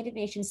പ്രോബ്ലംസ് യുണൈറ്റഡ്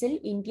നേഷൻസിൽ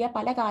ഇന്ത്യ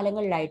പല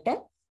കാലങ്ങളിലായിട്ട്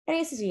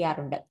റേസ്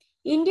ചെയ്യാറുണ്ട്.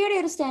 ഇന്ത്യയുടെ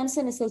ഒരു സ്റ്റാൻസ്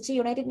അനുസരിച്ച്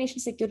United nation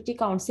security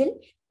council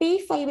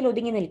P5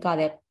 ഒതുങ്ങി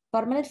നിൽക്കാതെ,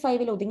 പെർമനന്റ്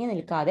 5 ഒതുങ്ങി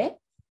നിൽക്കാതെ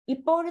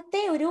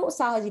ഇപ്പോഴത്തെ ഒരു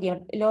സാഹചര്യം,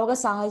 ലോക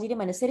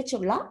സാഹചര്യം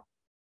അനുസരിച്ചുള്ള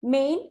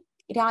മെയിൻ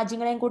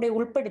രാജ്യങ്ങളെയും കൂടി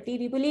ഉൾപ്പെടുത്തി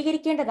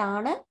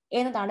വിപുലീകരിക്കേണ്ടതാണ്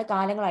എന്നതാണ്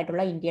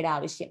കാലങ്ങളായിട്ടുള്ള ഇന്ത്യയുടെ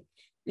ആവശ്യം.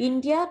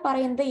 ഇന്ത്യ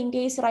പറയുന്നത്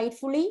India is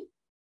rightfully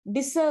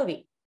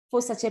deserving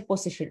for such A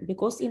position.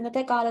 Because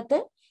ഇന്നത്തെ കാലത്ത്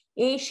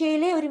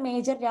ഏഷ്യയിലെ ഒരു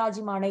മേജർ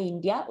രാജ്യമാണ്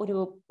ഇന്ത്യ. ഒരു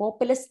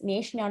പോപ്പുലസ്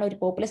നേഷനാണ്, ഒരു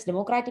പോപ്പുലസ്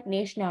ഡെമോക്രാറ്റിക്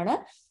നേഷനാണ്.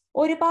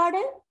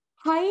 ഒരുപാട്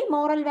ഹൈ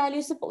മോറൽ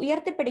വാല്യൂസ്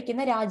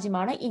ഉയർത്തിപ്പിടിക്കുന്ന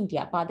രാജ്യമാണ് ഇന്ത്യ.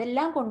 അപ്പൊ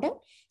അതെല്ലാം കൊണ്ട്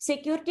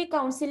സെക്യൂരിറ്റി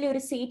കൗൺസിലിലെ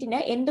ഒരു സീറ്റിന്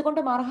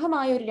എന്തുകൊണ്ടും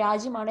അർഹമായ ഒരു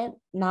രാജ്യമാണ്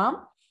നാം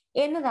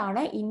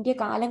എന്നതാണ് ഇന്ത്യ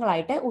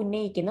കാലങ്ങളായിട്ട്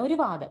ഉന്നയിക്കുന്ന ഒരു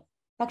വാദം.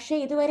 പക്ഷെ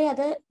ഇതുവരെ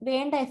അത്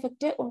വേണ്ട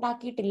എഫക്റ്റ്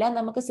ഉണ്ടാക്കിയിട്ടില്ല.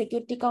 നമുക്ക്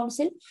സെക്യൂരിറ്റി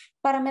കൗൺസിൽ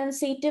പെർമനന്റ്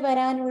സീറ്റ്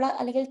വരാനുള്ള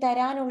അല്ലെങ്കിൽ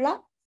തരാനുള്ള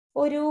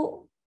ഒരു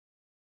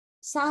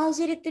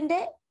സാഹചര്യത്തിന്റെ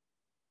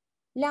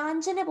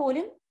ലാഞ്ചന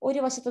പോലും ഒരു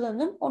വശത്തു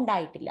നിന്നും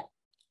ഉണ്ടായിട്ടില്ല.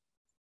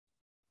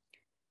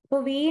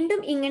 അപ്പോൾ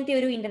വീണ്ടും ഇങ്ങനത്തെ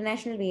ഒരു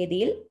ഇന്റർനാഷണൽ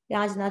വേദിയിൽ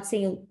രാജ്നാഥ്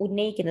സിംഗ്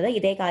ഉന്നയിക്കുന്നത്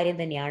ഇതേ കാര്യം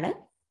തന്നെയാണ്.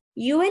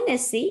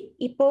 UNSC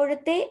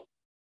ഇപ്പോഴത്തെ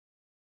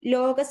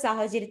ലോക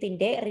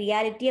സാഹചര്യത്തിന്റെ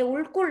റിയാലിറ്റിയെ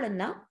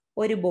ഉൾക്കൊള്ളുന്ന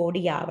ഒരു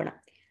ബോഡിയാവണം.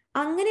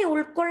 അങ്ങനെ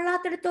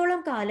ഉൾക്കൊള്ളാത്തിടത്തോളം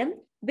കാലം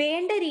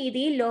വേണ്ട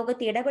രീതിയിൽ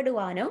ലോകത്ത്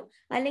ഇടപെടുവാനോ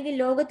അല്ലെങ്കിൽ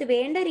ലോകത്ത്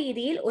വേണ്ട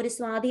രീതിയിൽ ഒരു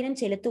സ്വാധീനം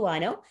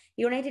ചെലുത്തുവാനോ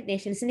യുണൈറ്റഡ്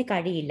നേഷൻസിന്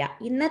കഴിയില്ല.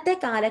 ഇന്നത്തെ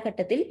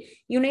കാലഘട്ടത്തിൽ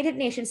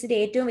യുണൈറ്റഡ് നേഷൻസിന്റെ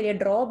ഏറ്റവും വലിയ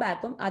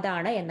ഡ്രോബാക്കും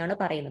അതാണ് എന്നാണ്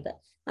പറയുന്നത്.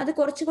 അത്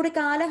കുറച്ചുകൂടി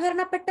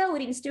കാലഹരണപ്പെട്ട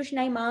ഒരു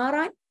ഇൻസ്റ്റിറ്റ്യൂഷനായി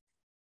മാറാൻ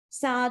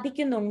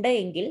സാധിക്കുന്നുണ്ട്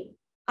എങ്കിൽ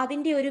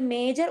അതിന്റെ ഒരു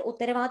മേജർ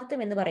ഉത്തരവാദിത്വം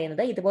എന്ന്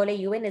പറയുന്നത് ഇതുപോലെ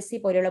UNSC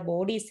പോലെയുള്ള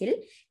ബോഡീസിൽ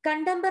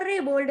കണ്ടംപററി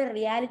വേൾഡ്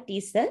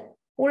റിയാലിറ്റീസ്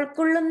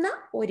ഉൾക്കൊള്ളുന്ന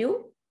ഒരു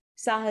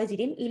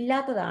സാഹചര്യം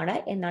ഇല്ലാത്തതാണ്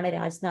എന്നാണ്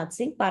രാജ്നാഥ്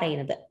സിംഗ്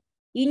പറയുന്നത്.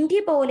 ഇന്ത്യ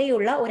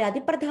പോലെയുള്ള ഒരു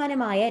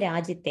അതിപ്രധാനമായ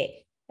രാജ്യത്തെ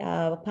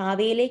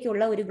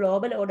ഭാവിയിലേക്കുള്ള ഒരു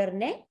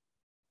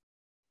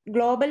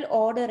ഗ്ലോബൽ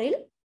ഓർഡറിൽ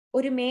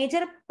ഒരു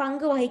മേജർ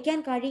പങ്ക്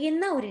വഹിക്കാൻ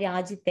കഴിയുന്ന ഒരു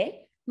രാജ്യത്തെ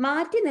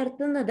മാറ്റി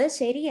നിർത്തുന്നത്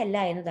ശരിയല്ല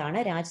എന്നതാണ്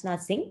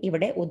രാജ്നാഥ് സിംഗ്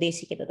ഇവിടെ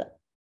ഉദ്ദേശിക്കുന്നത്.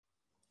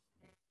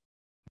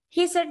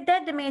 He said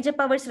that the major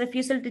powers'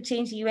 refusal to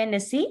change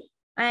UNSC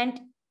and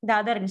the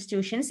other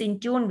institutions in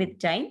tune with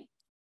time,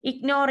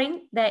 ignoring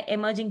the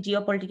emerging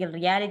geopolitical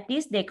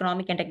realities, the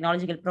economic and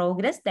technological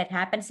progress that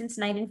happened since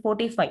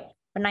 1945.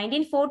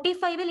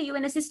 1945-ൽ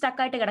UNSC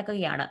സ്റ്റക്കായിട്ട്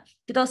കിടക്കുകയാണ്.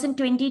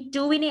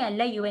 2022-നെ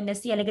അല്ല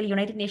UNSC അല്ലെങ്കിൽ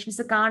United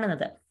Nations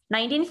കാണുന്നത്.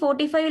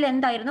 1945-ൽ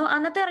എന്തായിരുന്നു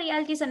അന്നത്തെ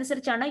realities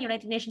അനുസരിച്ചാണ്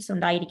United Nations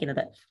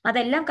ഉണ്ടായിരിക്കുന്നത്.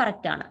 അതെല്ലാം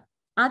correct ആണ്.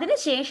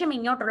 അതിനുശേഷം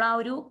ഇങ്ങോട്ടുള്ള ആ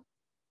ഒരു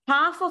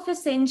ഹാഫ് ഓഫ് എ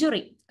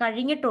സെഞ്ചുറി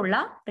കഴിഞ്ഞിട്ടുള്ള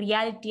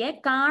റിയാലിറ്റിയെ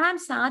കാണാൻ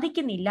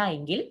സാധിക്കുന്നില്ല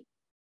എങ്കിൽ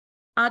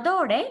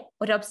അതോടെ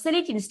ഒരു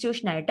ഒബ്സലീറ്റ്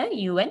ഇൻസ്റ്റിറ്റ്യൂഷനായിട്ട്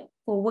UN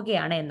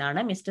പോവുകയാണ് എന്നാണ്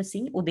മിസ്റ്റർ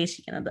സിംഗ്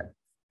ഉദ്ദേശിക്കുന്നത്.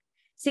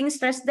 Singh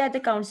stressed that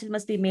the council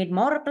must be made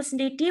more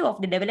representative of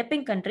the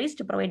developing countries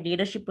to provide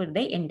leadership to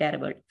the entire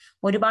world.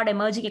 ഒരുപാട്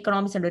എമർജിംഗ്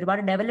എക്കണോമിക്സ് ഉണ്ട്,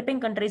 ഒരുപാട്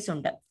ഡെവലപ്പിംഗ് കൺട്രീസ്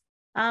ഉണ്ട്.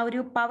 ആ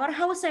ഒരു പവർ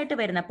ഹൗസ് ആയിട്ട്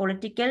വരുന്ന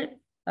political,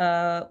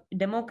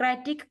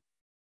 democratic,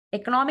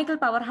 economical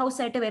power house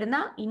ആയിട്ട് വരുന്ന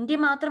ഇന്ത്യ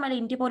മാത്രമല്ല,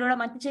 ഇന്ത്യ പോലുള്ള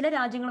മറ്റു ചില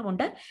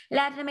രാജ്യങ്ങളുമുണ്ട്.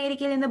 ലാറ്റിൻ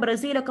അമേരിക്കയിൽ നിന്ന്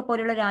ബ്രസീലൊക്കെ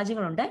പോലുള്ള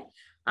രാജ്യങ്ങളുണ്ട്.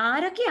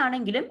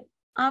 ആരൊക്കെയാണെങ്കിലും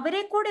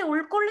അവരെ കൂടെ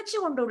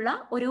ഉൾക്കൊള്ളിച്ചുകൊണ്ടുള്ള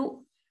ഒരു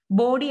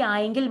ബോഡി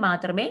ആയെങ്കിൽ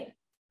മാത്രമേ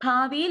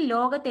ഭാവിയിൽ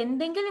ലോകത്ത്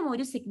എന്തെങ്കിലും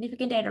ഒരു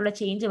സിഗ്നിഫിക്കന്റ് ആയിട്ടുള്ള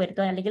ചേഞ്ച്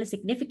വരുത്താൻ അല്ലെങ്കിൽ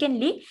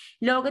സിഗ്നിഫിക്കന്റ്ലി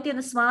ലോകത്തെ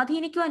ഒന്ന്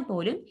സ്വാധീനിക്കുവാൻ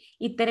പോലും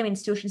ഇത്തരം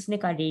ഇൻസ്റ്റിറ്റ്യൂഷൻസിന്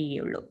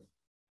കഴിയുകയുള്ളൂ.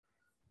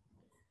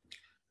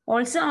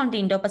 Also on the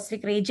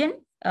Indo-Pacific region,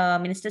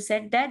 Minister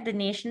said that the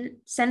nation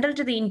central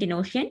to the Indian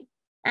Ocean,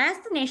 as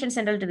the nation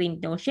central to the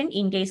Indian Ocean,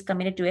 India is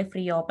committed to a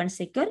free, open,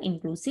 secure,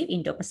 inclusive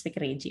Indo-Pacific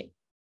region.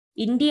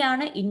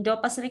 ഇന്ത്യയാണ്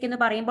Indo-Pacific എന്ന്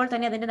പറയുമ്പോൾ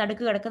തന്നെ അതിന്റെ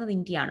നടുക്ക് കിടക്കുന്നത്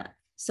ഇന്ത്യയാണ്.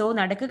 So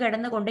നടുക്ക്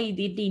കിടന്നുകൊണ്ട്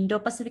ഇതിന്റെ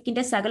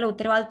ഇൻഡോ-പസഫിക്കിന്റെ സകല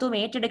ഉത്തരവാദിത്വവും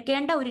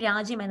ഏറ്റെടുക്കേണ്ട ഒരു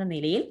രാജ്യം എന്ന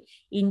നിലയിൽ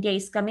ഇന്ത്യ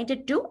ഈസ്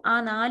കമ്മിറ്റഡ് ടു, ആ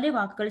 4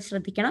 വാക്കുകൾ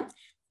ശ്രദ്ധിക്കണം,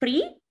 free,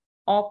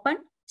 open,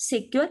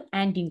 secure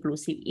and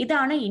inclusive.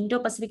 ഇതാണ്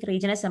ഇൻഡോ-പസഫിക്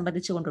റീജിയനെ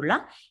സംബന്ധിച്ചുകൊണ്ടുള്ള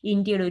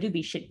ഇന്ത്യയുടെ ഒരു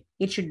vision.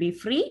 It should be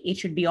free, it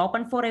should be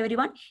open for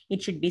everyone,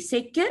 it should be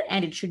secure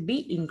and it should be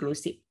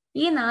inclusive.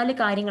 ഈ 4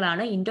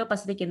 കാര്യങ്ങളാണ്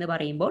ഇൻഡോ-പസഫിക് എന്ന്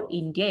പറയുമ്പോൾ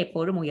ഇന്ത്യ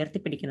എപ്പോഴും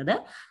ഉയർത്തിപ്പിടിക്കുന്നത്.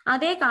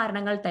 അതേ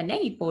കാരണങ്ങൾ തന്നെ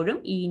ഇപ്പോഴും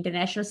ഈ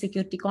ഇന്റർനാഷണൽ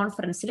സെക്യൂരിറ്റി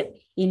കോൺഫറൻസിലും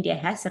ഇന്ത്യ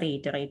ഹാസ്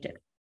റീറ്ററേറ്റഡ്.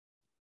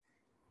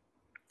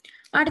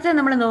 അടുത്തത്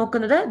നമ്മൾ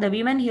നോക്കുന്നത് the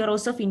women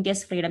heroes of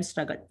India's freedom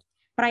struggle.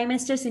 Prime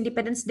ministers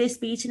independence day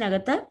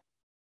സ്പീച്ചിനകത്ത്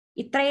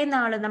ഇത്രയും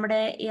നാള്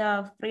നമ്മുടെ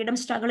ഫ്രീഡം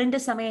സ്ട്രഗിളിന്റെ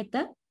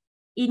സമയത്ത്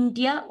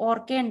ഇന്ത്യ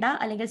ഓർക്കേണ്ട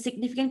അല്ലെങ്കിൽ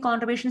സിഗ്നിഫിക്കന്റ്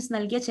കോൺട്രിബ്യൂഷൻസ്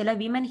നൽകിയ ചില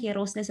വിമൻ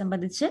ഹീറോസിനെ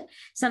സംബന്ധിച്ച്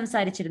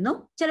സംസാരിച്ചിരുന്നു.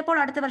 ചിലപ്പോൾ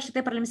അടുത്ത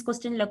വർഷത്തെ പ്രിലിംസ്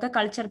ക്വസ്റ്റ്യനിലൊക്കെ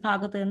കൾച്ചർ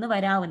ഭാഗത്ത് നിന്ന്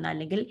വരാവുന്ന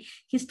അല്ലെങ്കിൽ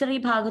ഹിസ്റ്ററി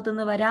ഭാഗത്ത്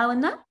നിന്ന്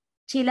വരാവുന്ന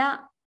ചില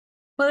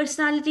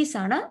പേഴ്സണാലിറ്റീസ്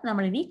ആണ്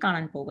നമ്മൾ ഇനി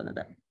കാണാൻ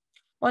പോകുന്നത്.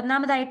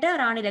 ഒന്നാമതായിട്ട്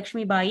റാണി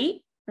ലക്ഷ്മിബായി,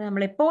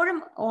 നമ്മൾ എപ്പോഴും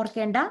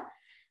ഓർക്കേണ്ട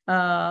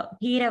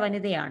ധീര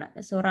വനിതയാണ്.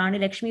 സോ റാണി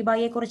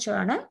ലക്ഷ്മിബായിയെ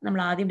കുറിച്ചാണ്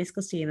നമ്മൾ ആദ്യം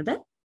ഡിസ്കസ് ചെയ്യുന്നത്.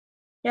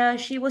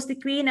 She was the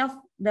queen of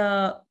the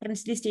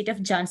princely state of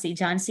Jhansi.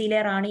 ജാൻസിയിലെ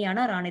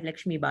റാണിയാണ് Rani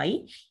Lakshmibai.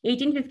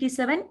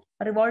 1857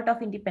 revolt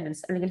of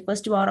independence അല്ലെങ്കിൽ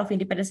ഫസ്റ്റ് വാർ ഓഫ്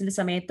ഇൻഡിപെൻഡൻസിന്റെ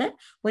സമയത്ത്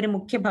ഒരു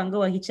മുഖ്യ പങ്ക്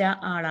വഹിച്ച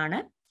ആളാണ്.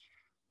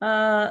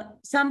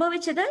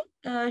 സംഭവിച്ചത്,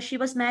 she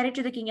was married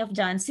to the king of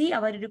Jancy.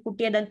 അവരൊരു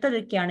കുട്ടിയെ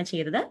ദത്തെടുക്കുകയാണ്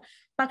ചെയ്തത്.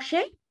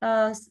 പക്ഷേ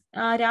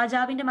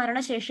രാജാവിന്റെ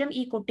മരണശേഷം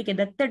ഈ കുട്ടിക്ക്,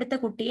 ദത്തെടുത്ത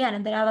കുട്ടിയെ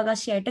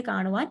അനന്തരാവകാശിയായിട്ട്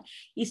കാണുവാൻ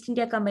ഈസ്റ്റ്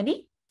ഇന്ത്യ കമ്പനി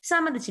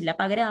സമ്മതിച്ചില്ല.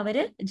 പകരം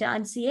അവര്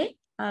ജാൻസിയെ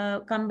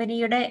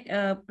കമ്പനിയുടെ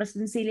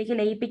പ്രസിഡൻസിയിലേക്ക്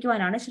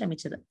ലയിപ്പിക്കുവാനാണ്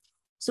ശ്രമിച്ചത്.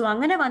 സോ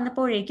അങ്ങനെ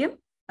വന്നപ്പോഴേക്കും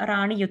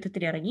റാണി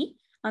യുദ്ധത്തിലിറങ്ങി.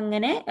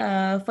 അങ്ങനെ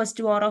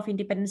ഫസ്റ്റ് വാർ ഓഫ്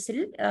ഇൻഡിപെൻഡൻസിൽ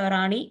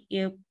റാണി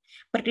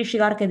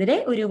ബ്രിട്ടീഷുകാർക്കെതിരെ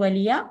ഒരു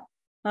വലിയ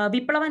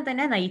വിപ്ലവം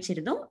തന്നെ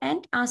നയിച്ചിരുന്നു.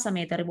 ആൻഡ് ആ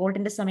സമയത്ത്,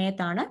 റിവോൾട്ടിന്റെ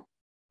സമയത്താണ്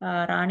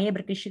റാണിയെ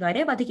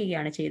ബ്രിട്ടീഷുകാരെ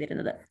വധിക്കുകയാണ്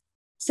ചെയ്തിരുന്നത്.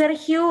 Sir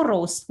Hugh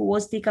rose, who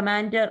was the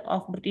commander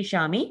of British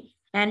Army,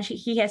 and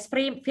he has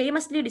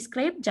famously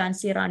described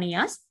Jhansi Rani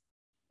as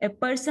A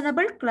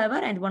പേഴ്സണബിൾ,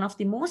 clever and one of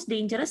the most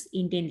dangerous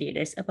Indian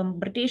leaders. അപ്പം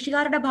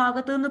ബ്രിട്ടീഷുകാരുടെ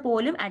ഭാഗത്തു നിന്ന്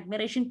പോലും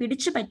അഡ്മിറേഷൻ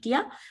പിടിച്ചു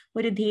പറ്റിയ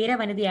ഒരു ധീര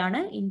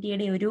വനിതയാണ്,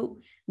 ഇന്ത്യയുടെ ഒരു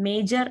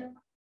മേജർ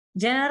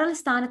ജനറൽ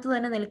സ്ഥാനത്ത്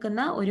തന്നെ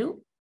നിൽക്കുന്ന ഒരു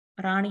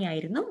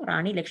റാണിയായിരുന്നു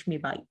റാണി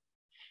ലക്ഷ്മിബായി.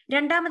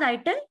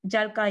 രണ്ടാമതായിട്ട്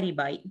ജൽക്കാരി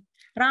ബായി.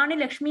 റാണി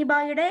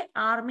ലക്ഷ്മിബായിയുടെ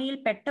ആർമിയിൽ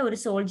പെട്ട ഒരു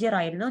സോൾജിയർ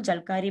ആയിരുന്നു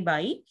ജൽക്കാരി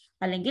ബായി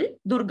അല്ലെങ്കിൽ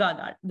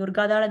ദുർഗാദാൾ.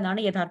 ദുർഗാദാൾ എന്നാണ്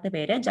യഥാർത്ഥ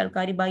പേര്,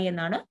 ജൽക്കാരി ബായി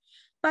എന്നാണ്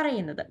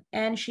പറയുന്നത്.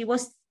 ആൻഡ് ഷി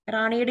വാസ്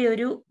റാണിയുടെ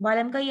ഒരു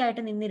വലം കൈ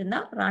ആയിട്ട് നിന്നിരുന്ന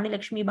റാണി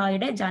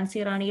ലക്ഷ്മിബായിയുടെ, ഝാൻസി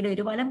റാണിയുടെ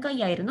ഒരു വലം കൈ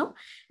ആയിരുന്നു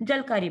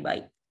ജൽക്കാരി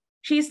ബായി.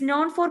 She is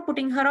known for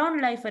putting her own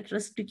life at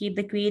risk to keep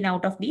the Queen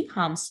out of the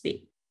ഹാംസ് way.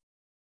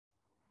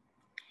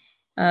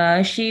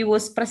 She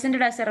was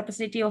presented as A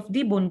representative of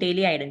the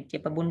ബുണ്ടേലി identity.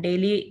 അപ്പൊ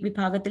ബുണ്ടേലി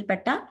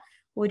വിഭാഗത്തിൽപ്പെട്ട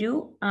ഒരു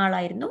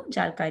ആളായിരുന്നു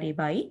ജാൽക്കാരി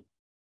ബായി.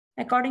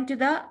 അക്കോർഡിംഗ് ടു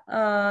ദ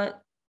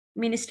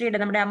മിനിസ്ട്രിയുടെ,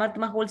 നമ്മുടെ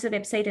അമൃത് മഹോത്സവ്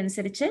വെബ്സൈറ്റ്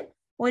അനുസരിച്ച്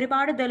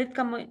ഒരുപാട് Dalit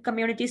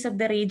communities of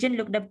the region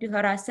looked up to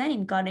her as an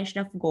incarnation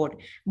of God.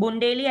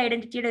 ബുണ്ടേലി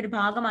ഐഡന്റിറ്റിയുടെ ഒരു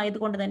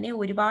ഭാഗമായതുകൊണ്ട് തന്നെ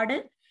ഒരുപാട്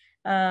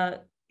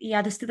ഈ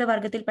അധസ്ഥിത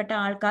വർഗത്തിൽപ്പെട്ട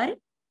ആൾക്കാർ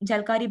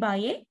ജൽക്കാരി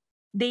ബായിയെ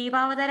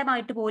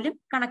ദൈവാവതാരമായിട്ട് പോലും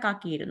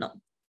കണക്കാക്കിയിരുന്നു.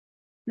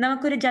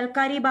 നമുക്കൊരു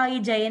ജൽക്കാരി ബായി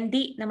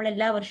ജയന്തി നമ്മൾ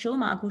എല്ലാ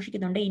വർഷവും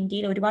ആഘോഷിക്കുന്നുണ്ട്.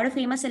 ഇന്ത്യയിൽ ഒരുപാട്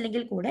ഫേമസ്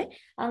അല്ലെങ്കിൽ കൂടെ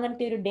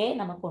അങ്ങനത്തെ ഒരു ഡേ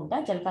നമുക്കുണ്ട്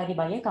ജൽക്കാരി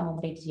ബായിയെ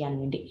കമമറേറ്റ് ചെയ്യാൻ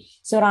വേണ്ടി.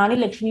 സോ റാണി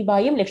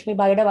ലക്ഷ്മിബായും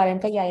ലക്ഷ്മിബായിയുടെ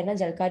വലംകൈയായിരുന്ന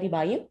ജൽക്കാരി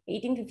ബായും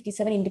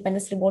 1857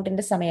 ഇൻഡിപെൻഡൻസ്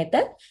റിവോൾട്ടിന്റെ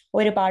സമയത്ത്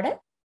ഒരുപാട്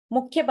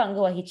മുഖ്യ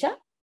പങ്ക് വഹിച്ച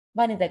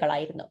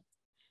വനിതകളായിരുന്നു.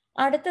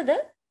 അടുത്തത്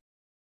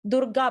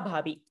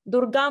ദുർഗാഭാബി.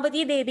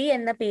 ദുർഗാവതി ദേവി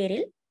എന്ന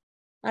പേരിൽ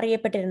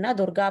അറിയപ്പെട്ടിരുന്ന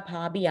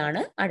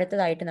ദുർഗാഭാബിയാണ്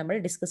അടുത്തതായിട്ട് നമ്മൾ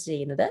ഡിസ്കസ്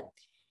ചെയ്യുന്നത്.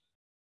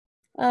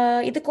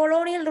 ഇത്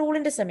കൊളോണിയൽ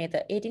റൂളിന്റെ സമയത്ത്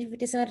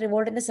 1857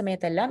 റിവോൾട്ടിന്റെ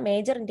സമയത്തല്ല,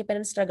 മേജർ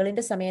ഇൻഡിപെൻഡൻസ്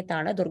സ്ട്രഗിളിന്റെ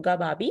സമയത്താണ്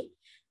ദുർഗാഭാബി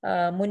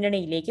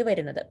മുന്നണിയിലേക്ക്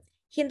വരുന്നത്.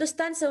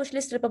 ഹിന്ദുസ്ഥാൻ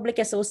സോഷ്യലിസ്റ്റ്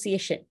റിപ്പബ്ലിക്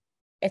അസോസിയേഷൻ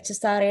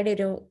HSRയുടെ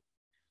ഒരു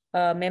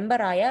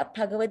മെമ്പറായ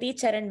ഭഗവതി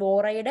ചരൺ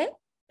വോറയുടെ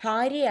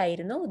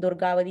ഭാര്യയായിരുന്നു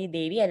ദുർഗാവതി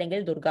ദേവി അല്ലെങ്കിൽ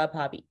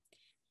ദുർഗാഭാബി.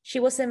 She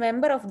was A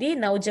member of the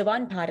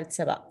Naujawan Bharat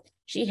സഭ.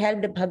 Xi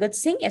helped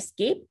Bhagat Singh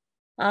escape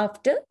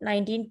after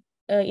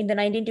in the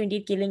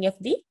 1920 killing of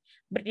the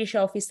British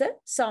officer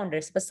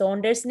Saunders. ഇപ്പൊ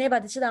സോണ്ടേഴ്സിനെ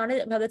വധിച്ചതാണ്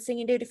ഭഗത്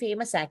സിംഗിന്റെ ഒരു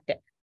ഫേമസ് ആക്ട്.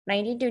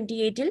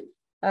 1928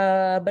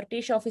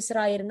 ബ്രിട്ടീഷ് ഓഫീസർ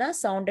ആയിരുന്ന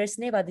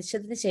സോണ്ടേഴ്സിനെ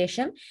വധിച്ചതിന്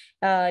ശേഷം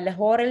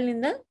ലഹോറിൽ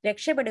നിന്ന്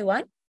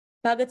രക്ഷപ്പെടുവാൻ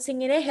ഭഗത്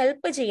സിംഗിനെ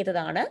ഹെൽപ്പ്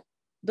ചെയ്തതാണ്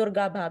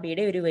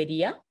ദുർഗാഭാബിയുടെ ഒരു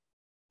വലിയ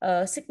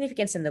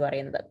സിഗ്നിഫിക്കൻസ് എന്ന്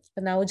പറയുന്നത്.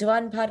 ഇപ്പൊ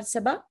നൗജവാൻ ഭാരത്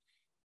സഭ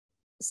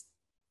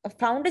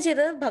ഫൗണ്ട്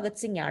ചെയ്തത്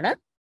ഭഗത് സിംഗ് ആണ്.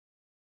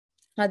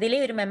 അതിലെ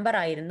ഒരു മെമ്പർ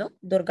ആയിരുന്നു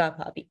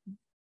ദുർഗാഭാബി.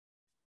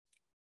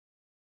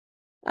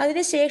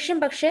 അതിനുശേഷം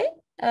പക്ഷേ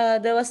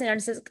there was an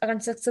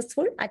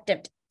unsuccessful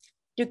attempt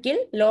to kill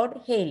Lord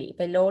Hailey.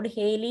 ഇപ്പൊ ലോർഡ്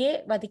ഹെയ്ലിയെ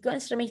വധിക്കുവാൻ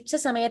ശ്രമിച്ച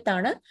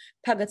സമയത്താണ്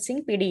ഭഗത്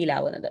സിംഗ്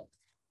പിടിയിലാവുന്നത്.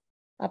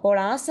 അപ്പോൾ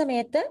ആ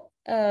സമയത്ത്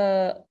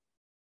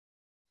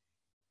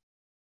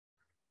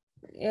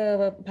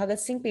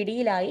ഭഗത് സിംഗ്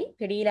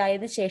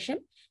പിടിയിലായതിനു ശേഷം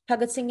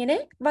ഭഗത് സിംഗിനെ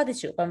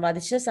വധിച്ചു. അപ്പം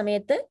വധിച്ച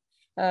സമയത്ത്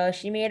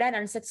she made an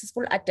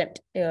unsuccessful attempt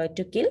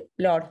to kill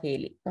Lord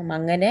Hailey. അപ്പം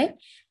അങ്ങനെ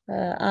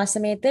ആ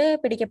സമയത്ത്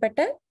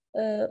പിടിക്കപ്പെട്ട്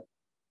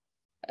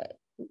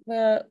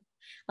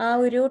ആ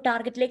ഒരു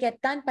ടാർഗറ്റിലേക്ക്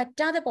എത്താൻ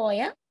പറ്റാതെ പോയ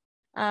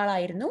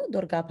ആളായിരുന്നു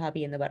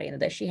ദുർഗാഭാബി എന്ന്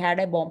പറയുന്നത്. She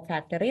had A bomb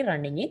factory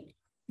running in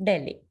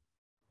Delhi.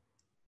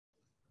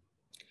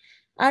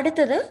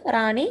 അടുത്തത്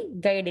റാണി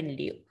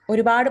ഗൈഡിൻലിയു.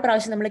 ഒരുപാട്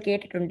പ്രാവശ്യം നമ്മൾ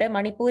കേട്ടിട്ടുണ്ട്.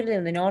 മണിപ്പൂരിൽ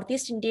നിന്ന്, നോർത്ത്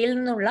ഈസ്റ്റ് ഇന്ത്യയിൽ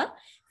നിന്നുള്ള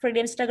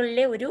ഫ്രീഡം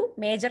സ്ട്രഗിളിലെ ഒരു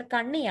മേജർ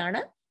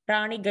കണ്ണിയാണ്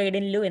റാണി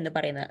ഗൈഡിൻലിയു എന്ന്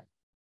പറയുന്നത്.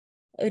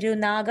 ഒരു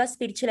നാഗ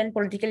സ്പിരിച്വൽ ആൻഡ്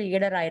പൊളിറ്റിക്കൽ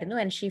ലീഡർ ആയിരുന്നു.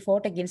 And she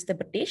fought against the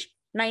British.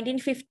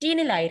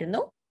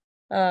 1915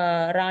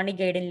 റാണി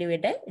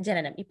ഗൈഡിൻലിയുടെ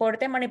ജനനം.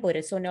 ഇപ്പോഴത്തെ മണിപ്പൂർ,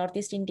 സോ നോർത്ത്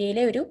ഈസ്റ്റ്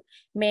ഇന്ത്യയിലെ ഒരു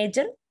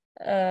മേജർ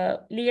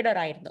ലീഡർ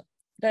ആയിരുന്നു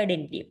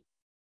Gaidinliu.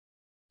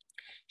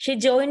 Xi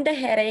joined the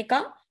ഹെറേക്ക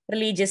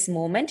religious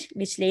movement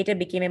which later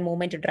became A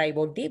movement to drive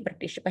out the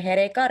British. ഇപ്പൊ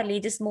ഹെറേക്ക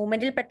റിലീജിയസ്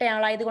മൂവ്മെന്റിൽ പെട്ട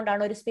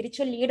ആളായതുകൊണ്ടാണ് ഒരു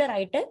spiritual leader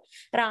ആയിട്ട്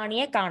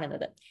റാണിയെ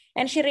കാണുന്നത്.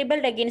 And she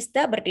rebelled against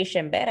the British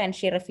Empire and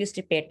she refused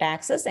to pay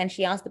taxes and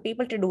she asked the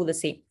people to do the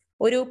same.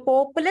 ഒരു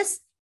populous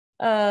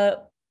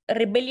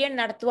rebellion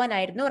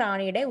നടത്തുവാനായിരുന്നു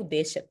റാണിയുടെ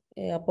ഉദ്ദേശം.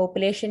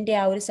 പോപ്പുലേഷന്റെ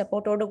ആ ഒരു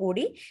സപ്പോർട്ടോട്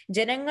കൂടി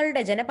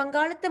ജനങ്ങളുടെ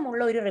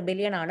ജനപങ്കാളിത്തമുള്ള ഒരു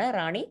റിബല്യൻ ആണ്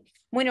റാണി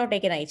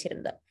മുന്നോട്ടേക്ക്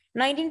നയിച്ചിരുന്നത്.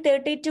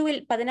 1932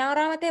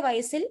 16-ാമത്തെ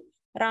വയസ്സിൽ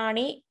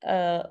റാണി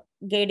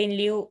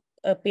ഗൈഡിൻലിയു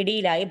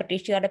പിടിയിലായി,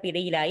 ബ്രിട്ടീഷുകാരുടെ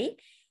പിടിയിലായി.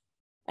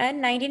 ആൻഡ്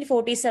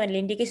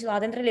 1947 ഇന്ത്യക്ക്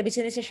സ്വാതന്ത്ര്യം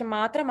ലഭിച്ചതിന് ശേഷം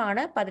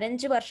മാത്രമാണ്,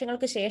 15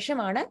 വർഷങ്ങൾക്ക്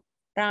ശേഷമാണ്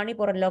റാണി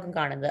പുറം ലോകം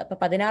കാണുന്നത്. അപ്പൊ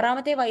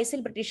 16-ാമത്തെ വയസ്സിൽ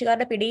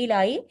ബ്രിട്ടീഷുകാരുടെ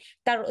പിടിയിലായി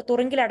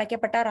തുറുങ്കിൽ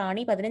അടയ്ക്കപ്പെട്ട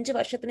റാണി 15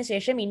 വർഷത്തിന്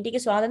ശേഷം ഇന്ത്യക്ക്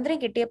സ്വാതന്ത്ര്യം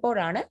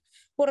കിട്ടിയപ്പോഴാണ്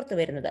പുറത്തു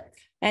വരുന്നത്.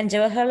 ആൻഡ്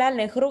ജവഹർലാൽ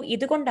നെഹ്റു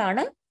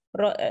ഇതുകൊണ്ടാണ്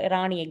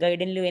റാണിയെ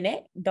ഗൈഡിൻലിയുവിനെ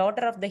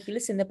ഡോട്ടർ ഓഫ് ദ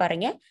ഹിൽസ് എന്ന്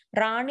പറഞ്ഞ്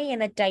റാണി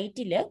എന്ന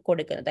ടൈറ്റില്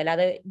കൊടുക്കുന്നത്.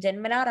 അല്ലാതെ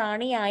ജന്മനാ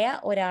റാണിയായ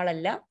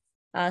ഒരാളല്ല,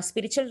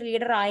 സ്പിരിച്വൽ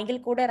ലീഡർ ആയെങ്കിൽ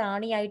കൂടെ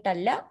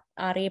റാണിയായിട്ടല്ല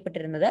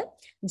അറിയപ്പെട്ടിരുന്നത്.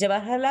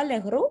 ജവഹർലാൽ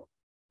നെഹ്റു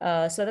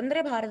സ്വതന്ത്ര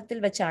ഭാരതത്തിൽ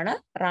വെച്ചാണ്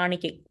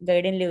റാണിക്ക്,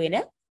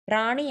 ഗൈഡിൻലിയുവിന്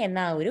റാണി എന്ന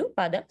ഒരു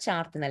പദം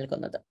ചാർത്തി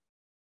നൽകുന്നത്.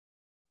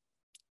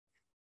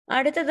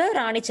 അടുത്തത്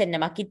റാണി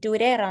ചെന്നമ്മ.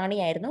 കിറ്റൂരെ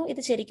റാണിയായിരുന്നു.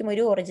 ഇത് ശരിക്കും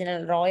ഒരു ഒറിജിനൽ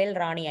റോയൽ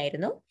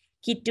റാണിയായിരുന്നു.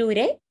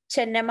 കിറ്റൂരെ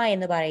ചെന്നമ്മ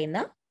എന്ന് പറയുന്ന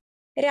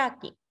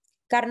രാജ്ഞി.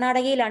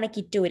 കർണാടകയിലാണ്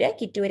കിറ്റൂര്.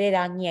 കിറ്റൂരെ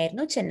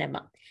രാജ്ഞിയായിരുന്നു ചെന്നമ്മ.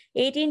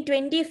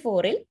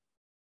 1824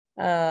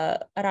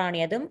 റാണി,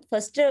 അതും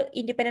ഫസ്റ്റ്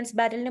ഇൻഡിപെൻഡൻസ്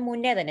ബാറ്റലിന്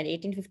മുന്നേ തന്നെ,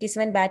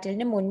 1857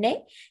 ബാറ്റലിന് മുന്നേ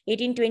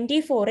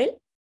 1824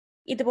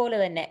 ഇതുപോലെ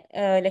തന്നെ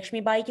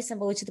ലക്ഷ്മിബായിക്ക്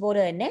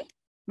സംഭവിച്ചതുപോലെ തന്നെ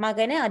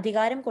മകന്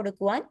അധികാരം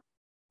കൊടുക്കുവാൻ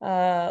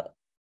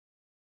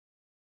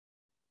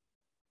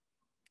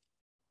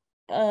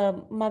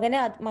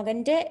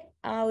മകന്റെ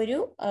ആ ഒരു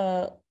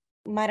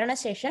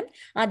മരണശേഷം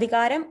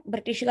അധികാരം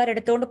ബ്രിട്ടീഷുകാർ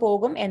എടുത്തുകൊണ്ട്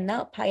പോകും എന്ന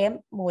ഭയം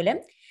മൂലം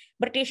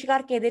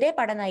ബ്രിട്ടീഷുകാർക്കെതിരെ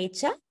പട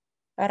നയിച്ച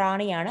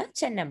റാണിയാണ്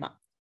ചെന്നമ്മ.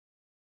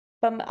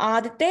 അപ്പം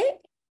ആദ്യത്തെ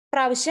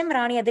പ്രാവശ്യം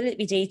റാണി അതിൽ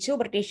വിജയിച്ചു,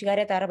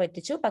 ബ്രിട്ടീഷുകാരെ തറ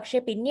പറ്റിച്ചു. പക്ഷെ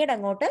പിന്നീട്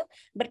അങ്ങോട്ട്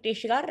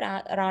ബ്രിട്ടീഷുകാർ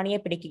റാണിയെ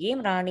പിടിക്കുകയും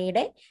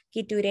റാണിയുടെ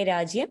കിറ്റൂരെ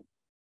രാജ്യം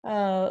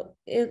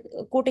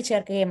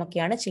കൂട്ടിച്ചേർക്കുകയും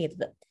ഒക്കെയാണ്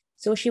ചെയ്തത്.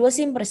 So she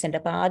was ഇംപ്രസന്റ്.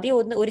 അപ്പൊ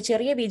ആദ്യം ഒരു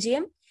ചെറിയ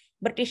വിജയം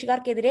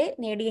ബ്രിട്ടീഷുകാർക്കെതിരെ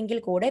നേടിയെങ്കിൽ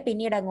കൂടെ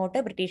പിന്നീട് അങ്ങോട്ട്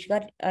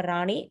ബ്രിട്ടീഷുകാർ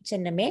റാണി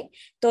ചെന്നമ്മയെ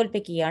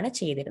തോൽപ്പിക്കുകയാണ്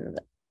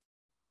ചെയ്തിരുന്നത്.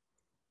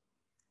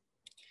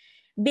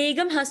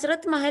 ബീഗം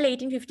ഹസ്രത്ത് മഹൽ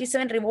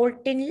 1857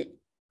 റിവോൾട്ടിൽ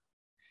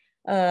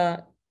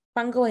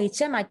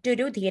പങ്കുവഹിച്ച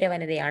മറ്റൊരു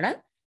ധീരവനിതയാണ്.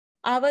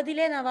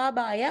 അവധിലെ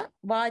നവാബായ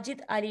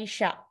വാജിദ് അലി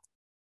ഷാ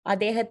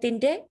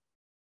അദ്ദേഹത്തിന്റെ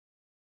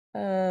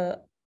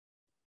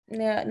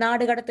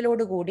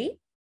നാടുകടത്തലോടുകൂടി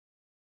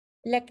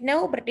ലക്നൗ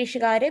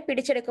ബ്രിട്ടീഷുകാരെ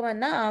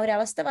പിടിച്ചെടുക്കുമെന്ന ആ ഒരു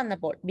അവസ്ഥ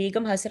വന്നപ്പോൾ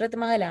ബീഗം ഹസ്രത്ത്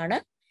മഹലാണ്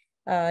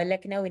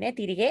ലക്നൌവിനെ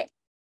തിരികെ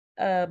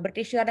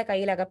ബ്രിട്ടീഷുകാരുടെ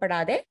കയ്യിൽ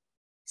അകപ്പെടാതെ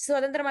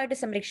സ്വതന്ത്രമായിട്ട്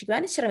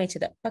സംരക്ഷിക്കുവാൻ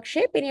ശ്രമിച്ചത്.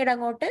 പക്ഷേ പിന്നീട്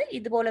അങ്ങോട്ട്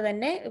ഇതുപോലെ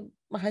തന്നെ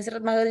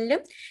ഹസ്രത്ത്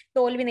മഹലിലും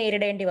തോൽവി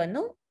നേരിടേണ്ടി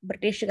വന്നു.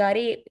 ബ്രിട്ടീഷുകാർ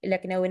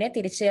ലക്നൌവിനെ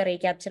തിരിച്ച്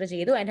റീക്യാപ്ചർ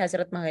ചെയ്തു ആൻഡ്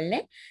ഹസ്രത്ത് മഹലിനെ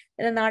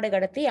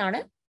നാടുകടത്തിയാണ്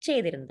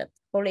ചെയ്തിരുന്നത്.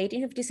 അപ്പോൾ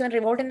 1857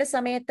 റിവോൾട്ടിന്റെ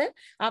സമയത്ത്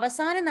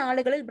അവസാന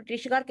നാളുകളിൽ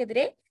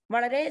ബ്രിട്ടീഷുകാർക്കെതിരെ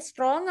വളരെ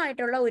സ്ട്രോങ്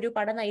ആയിട്ടുള്ള ഒരു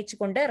പട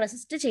നയിച്ചുകൊണ്ട്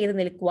റെസിസ്റ്റ് ചെയ്ത്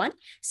നിൽക്കുവാൻ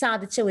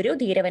സാധിച്ച ഒരു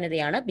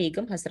ധീരവനിതയാണ്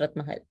ബീഗം ഹസ്രത്ത്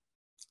മഹൽ.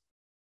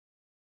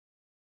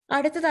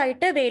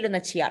 അടുത്തതായിട്ട് വേലു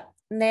നച്ചിയാർ.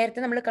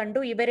 നേരത്തെ നമ്മൾ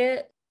കണ്ടു, ഇവര്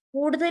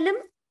കൂടുതലും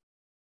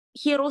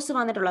ഹീറോസ്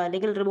വന്നിട്ടുള്ളത്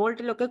അല്ലെങ്കിൽ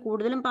റിവോൾട്ടിലൊക്കെ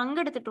കൂടുതലും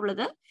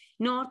പങ്കെടുത്തിട്ടുള്ളത്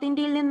നോർത്ത്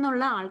ഇന്ത്യയിൽ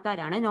നിന്നുള്ള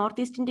ആൾക്കാരാണ്.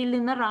 നോർത്ത് ഈസ്റ്റ് ഇന്ത്യയിൽ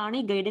നിന്ന് റാണി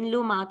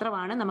ഗൈഡിൻലു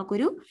മാത്രമാണ്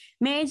നമുക്കൊരു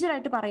മേജർ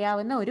ആയിട്ട്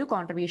പറയാവുന്ന ഒരു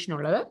കോൺട്രിബ്യൂഷൻ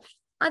ഉള്ളത്.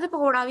 അത്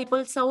കൂടാതെ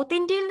ഇപ്പോൾ സൗത്ത്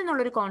ഇന്ത്യയിൽ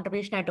നിന്നുള്ള ഒരു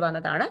കോൺട്രിബ്യൂഷൻ ആയിട്ട്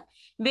വന്നതാണ്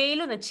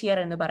വേലു നച്ചിയാർ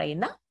എന്ന്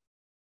പറയുന്ന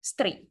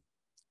സ്ത്രീ.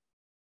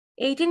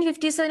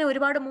 1857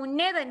 ഒരുപാട്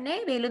മുന്നേ തന്നെ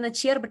വേലു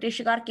നച്ചിയാർ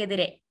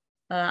ബ്രിട്ടീഷുകാർക്കെതിരെ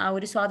ആ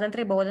ഒരു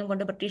സ്വാതന്ത്ര്യ ബോധം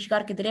കൊണ്ട്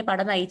ബ്രിട്ടീഷുകാർക്കെതിരെ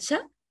പട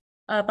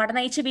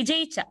നയിച്ച്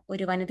വിജയിച്ച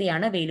ഒരു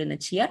വനിതയാണ് വേലു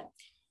നച്ചിയാർ.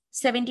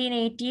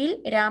 1780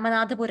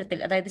 രാമനാഥപുരത്തിൽ,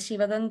 അതായത്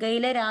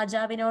ശിവഗംഗയിലെ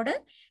രാജാവിനോട്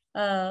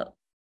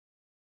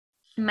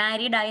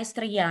മാരീഡ് ആയ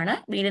സ്ത്രീയാണ്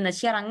വേലു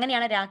നച്ചിയാർ.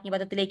 അങ്ങനെയാണ്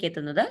രാജ്ഞിപദത്തിലേക്ക്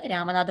എത്തുന്നത്.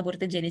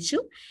 രാമനാഥപുരത്ത് ജനിച്ചു.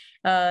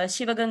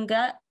 ശിവഗംഗ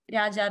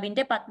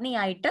രാജാവിന്റെ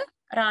പത്നിയായിട്ട്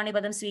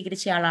റാണിപദം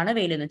സ്വീകരിച്ച ആളാണ്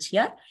വേലു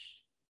നച്ചിയാർ.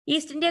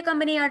 ഈസ്റ്റ് ഇന്ത്യ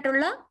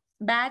കമ്പനിയായിട്ടുള്ള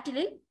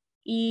ബാറ്റിലിൽ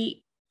ഈ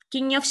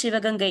കിങ് ഓഫ്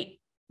ശിവഗംഗൈ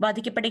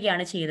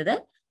വധിക്കപ്പെടുകയാണ് ചെയ്തത്.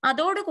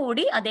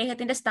 അതോടുകൂടി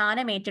അദ്ദേഹത്തിന്റെ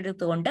സ്ഥാനം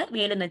ഏറ്റെടുത്തുകൊണ്ട്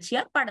വേലു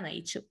നച്ചിയാർ പട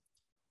നയിച്ചു.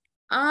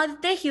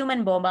 ആദ്യത്തെ ഹ്യൂമൻ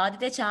ബോംബ്,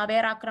 ആദ്യത്തെ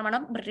ചാവേർ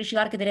ആക്രമണം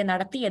ബ്രിട്ടീഷുകാർക്കെതിരെ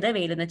നടത്തിയത്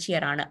വേലു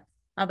നച്ചിയാറാണ്.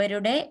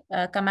 അവരുടെ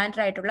കമാൻഡർ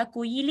ആയിട്ടുള്ള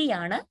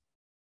കുയിലിയാണ്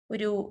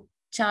ഒരു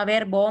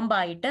ചാവേർ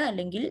ബോംബായിട്ട്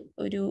അല്ലെങ്കിൽ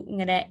ഒരു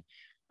ഇങ്ങനെ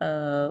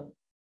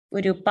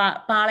ഒരു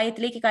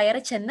പാളയത്തിലേക്ക്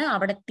കയറി ചെന്ന്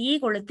അവിടെ തീ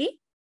കൊളുത്തി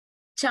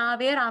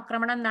ചാവേർ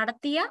ആക്രമണം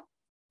നടത്തിയ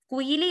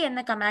കുയിലി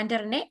എന്ന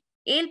കമാൻഡറിനെ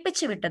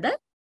ഏൽപ്പിച്ചു വിട്ടത്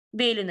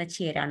വേലു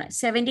നച്ചിയാരാണ്.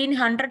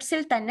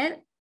 1700s തന്നെ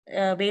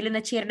വേലു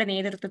നച്ചിയാരുടെ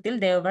നേതൃത്വത്തിൽ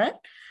Devar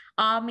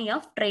army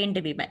of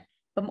trained women.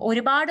 അപ്പം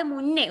ഒരുപാട്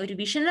മുന്നേ ഒരു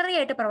വിഷണറി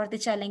ആയിട്ട്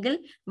പ്രവർത്തിച്ച അല്ലെങ്കിൽ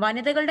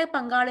വനിതകളുടെ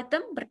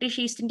പങ്കാളിത്തം ബ്രിട്ടീഷ്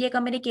ഈസ്റ്റ് ഇന്ത്യ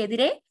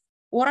കമ്പനിക്കെതിരെ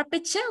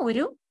ഉറപ്പിച്ച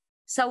ഒരു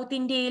സൗത്ത്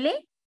ഇന്ത്യയിലെ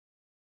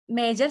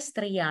മേജർ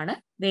സ്ത്രീയാണ്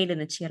വേലു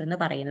നച്ചിയാർ എന്ന്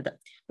പറയുന്നത്.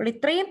 അപ്പോൾ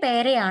ഇത്രയും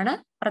പേരെയാണ്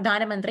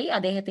പ്രധാനമന്ത്രി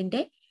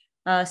അദ്ദേഹത്തിന്റെ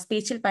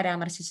സ്പീച്ചിൽ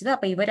പരാമർശിച്ചത്.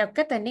 അപ്പൊ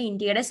ഇവരൊക്കെ തന്നെ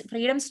ഇന്ത്യയുടെ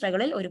ഫ്രീഡം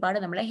സ്ട്രഗിളിൽ ഒരുപാട്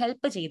നമ്മളെ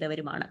ഹെൽപ്പ്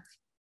ചെയ്തവരുമാണ്.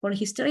 അപ്പോൾ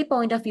ഹിസ്റ്ററി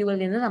പോയിന്റ് ഓഫ് വ്യൂവിൽ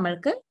നിന്ന്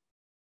നമ്മൾക്ക്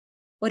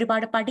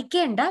ഒരുപാട്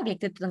പഠിക്കേണ്ട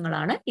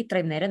വ്യക്തിത്വങ്ങളാണ്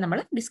ഇത്രയും നേരം നമ്മൾ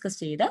ഡിസ്കസ്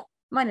ചെയ്ത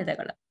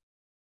വനിതകൾ.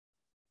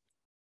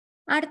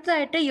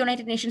 അടുത്തതായിട്ട്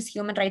യുണൈറ്റഡ് നേഷൻസ്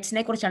ഹ്യൂമൻ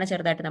റൈറ്റ്സിനെ കുറിച്ചാണ്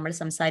ചെറുതായിട്ട് നമ്മൾ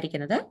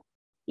സംസാരിക്കുന്നത്.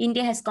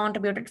 India has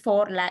contributed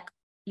 $4 lakh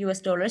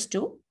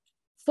to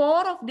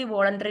 4 of the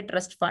voluntary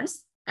trust funds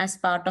as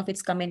part of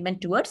its commitment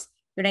towards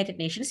United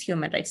Nations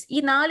human rights. ഈ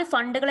 4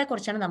 ഫണ്ടുകളെ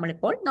കുറിച്ചാണ്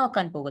നമ്മളിപ്പോൾ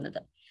നോക്കാൻ പോകുന്നത്.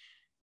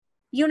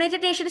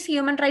 United Nations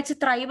human rights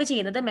thrive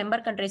ചെയ്യുന്നത് member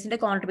കൺട്രീസിന്റെ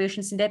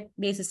കോൺട്രിബ്യൂഷൻസിന്റെ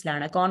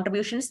ബേസിസിലാണ്.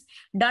 Contributions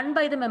done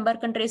by the member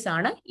countries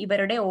ആണ്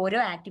ഇവരുടെ ഓരോ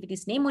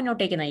ആക്ടിവിറ്റീസിനെയും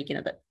മുന്നോട്ടേക്ക്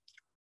നയിക്കുന്നത്.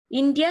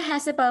 India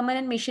has A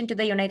permanent mission to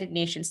the United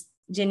Nations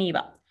Geneva.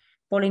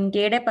 അപ്പോൾ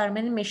ഇന്ത്യയുടെ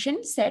permanent mission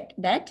set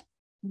that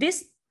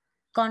this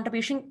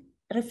contribution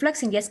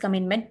reflects India's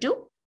commitment to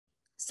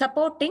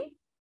supporting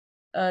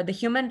the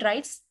human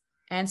rights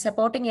and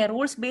supporting A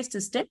rules based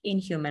system in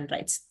human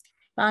rights.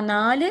 ആ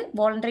 4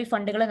 voluntary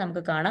ഫണ്ടുകൾ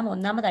നമുക്ക് കാണാം.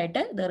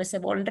 ഒന്നാമതായിട്ട് there is A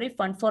voluntary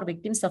fund four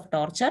victims of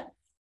torture.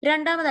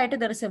 രണ്ടാമതായിട്ട്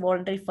there is A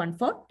voluntary fund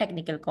four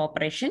technical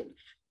corporation.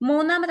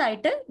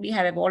 മൂന്നാമതായിട്ട് we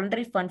have A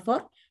voluntary fund four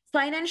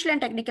financial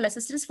and technical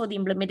assistance for the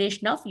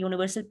implementation of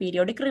universal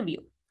periodic review.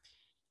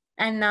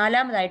 And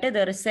നാലാമതായിട്ട്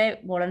there is A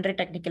voluntary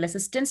technical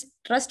assistance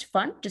trust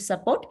fund to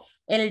support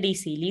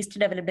LDC, least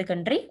developed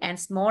country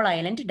and small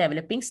island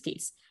developing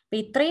States. അപ്പൊ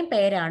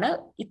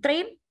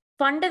ഇത്രയും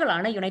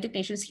ഫണ്ടുകളാണ് United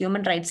Nations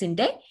human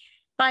റൈറ്റ്സിന്റെ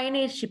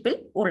പയനീർഷിപ്പിൽ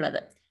ഉള്ളത്.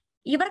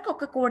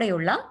 ഇവർക്കൊക്കെ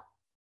കൂടെയുള്ള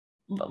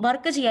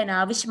work ചെയ്യാൻ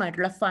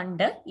ആവശ്യമായിട്ടുള്ള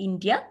fund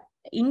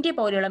India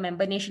പോലെയുള്ള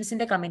member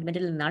നേഷൻസിന്റെ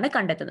കമ്മിറ്റ്മെന്റിൽ നിന്നാണ്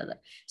കണ്ടെത്തുന്നത്.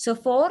 സോ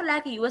 $4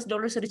 lakh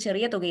ഒരു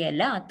ചെറിയ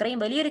തുകയല്ല. അത്രയും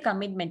വലിയൊരു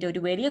കമ്മിറ്റ്മെന്റ്, ഒരു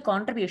വലിയ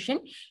കോൺട്രിബ്യൂഷൻ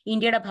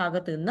ഇന്ത്യയുടെ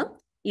ഭാഗത്തു നിന്നും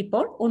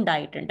ഇപ്പോൾ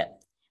ഉണ്ടായിട്ടുണ്ട്.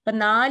 അപ്പൊ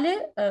 4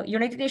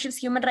 യുണൈറ്റഡ് നേഷൻസ്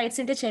ഹ്യൂമൻ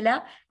റൈറ്റ്സിന്റെ ചില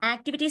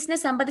ആക്ടിവിറ്റീസിനെ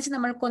സംബന്ധിച്ച്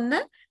നമ്മൾക്കൊന്ന്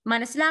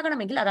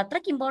മനസ്സിലാകണമെങ്കിൽ, അത്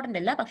അത്രയ്ക്ക് ഇമ്പോർട്ടന്റ്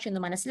അല്ല, പക്ഷെ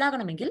ഒന്ന്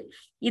മനസ്സിലാകണമെങ്കിൽ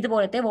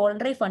ഇതുപോലത്തെ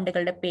വോളണ്ടറി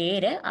ഫണ്ടുകളുടെ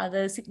പേര്, അത്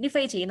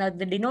സിഗ്നിഫൈ ചെയ്യുന്ന,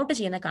 അത് ഡിനോട്ട്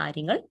ചെയ്യുന്ന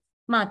കാര്യങ്ങൾ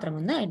മാത്രം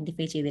ഒന്ന്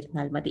ഐഡന്റിഫൈ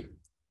ചെയ്തിരുന്നാൽ മതി.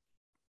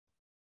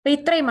 അപ്പൊ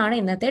ഇത്രയുമാണ്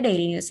ഇന്നത്തെ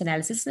ഡെയിലി ന്യൂസ്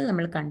അനാലിസിസിൽ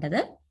നമ്മൾ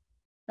കണ്ടത്.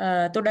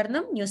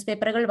 തുടർന്നും ന്യൂസ്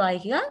പേപ്പറുകൾ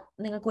വായിക്കുക.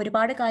 നിങ്ങൾക്ക്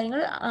ഒരുപാട്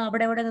കാര്യങ്ങൾ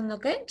അവിടെ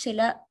നിന്നൊക്കെ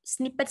ചില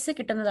സ്നിപ്പറ്റ്സ്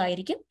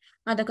കിട്ടുന്നതായിരിക്കും.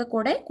 അതൊക്കെ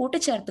കൂടെ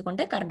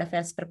കൂട്ടിച്ചേർത്തുകൊണ്ട് കറണ്ട്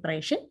അഫയേഴ്സ്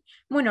പ്രിപ്പറേഷൻ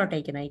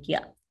മുന്നോട്ടേക്ക് നയിക്കുക.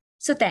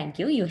 So thank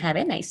you. You have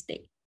A nice day.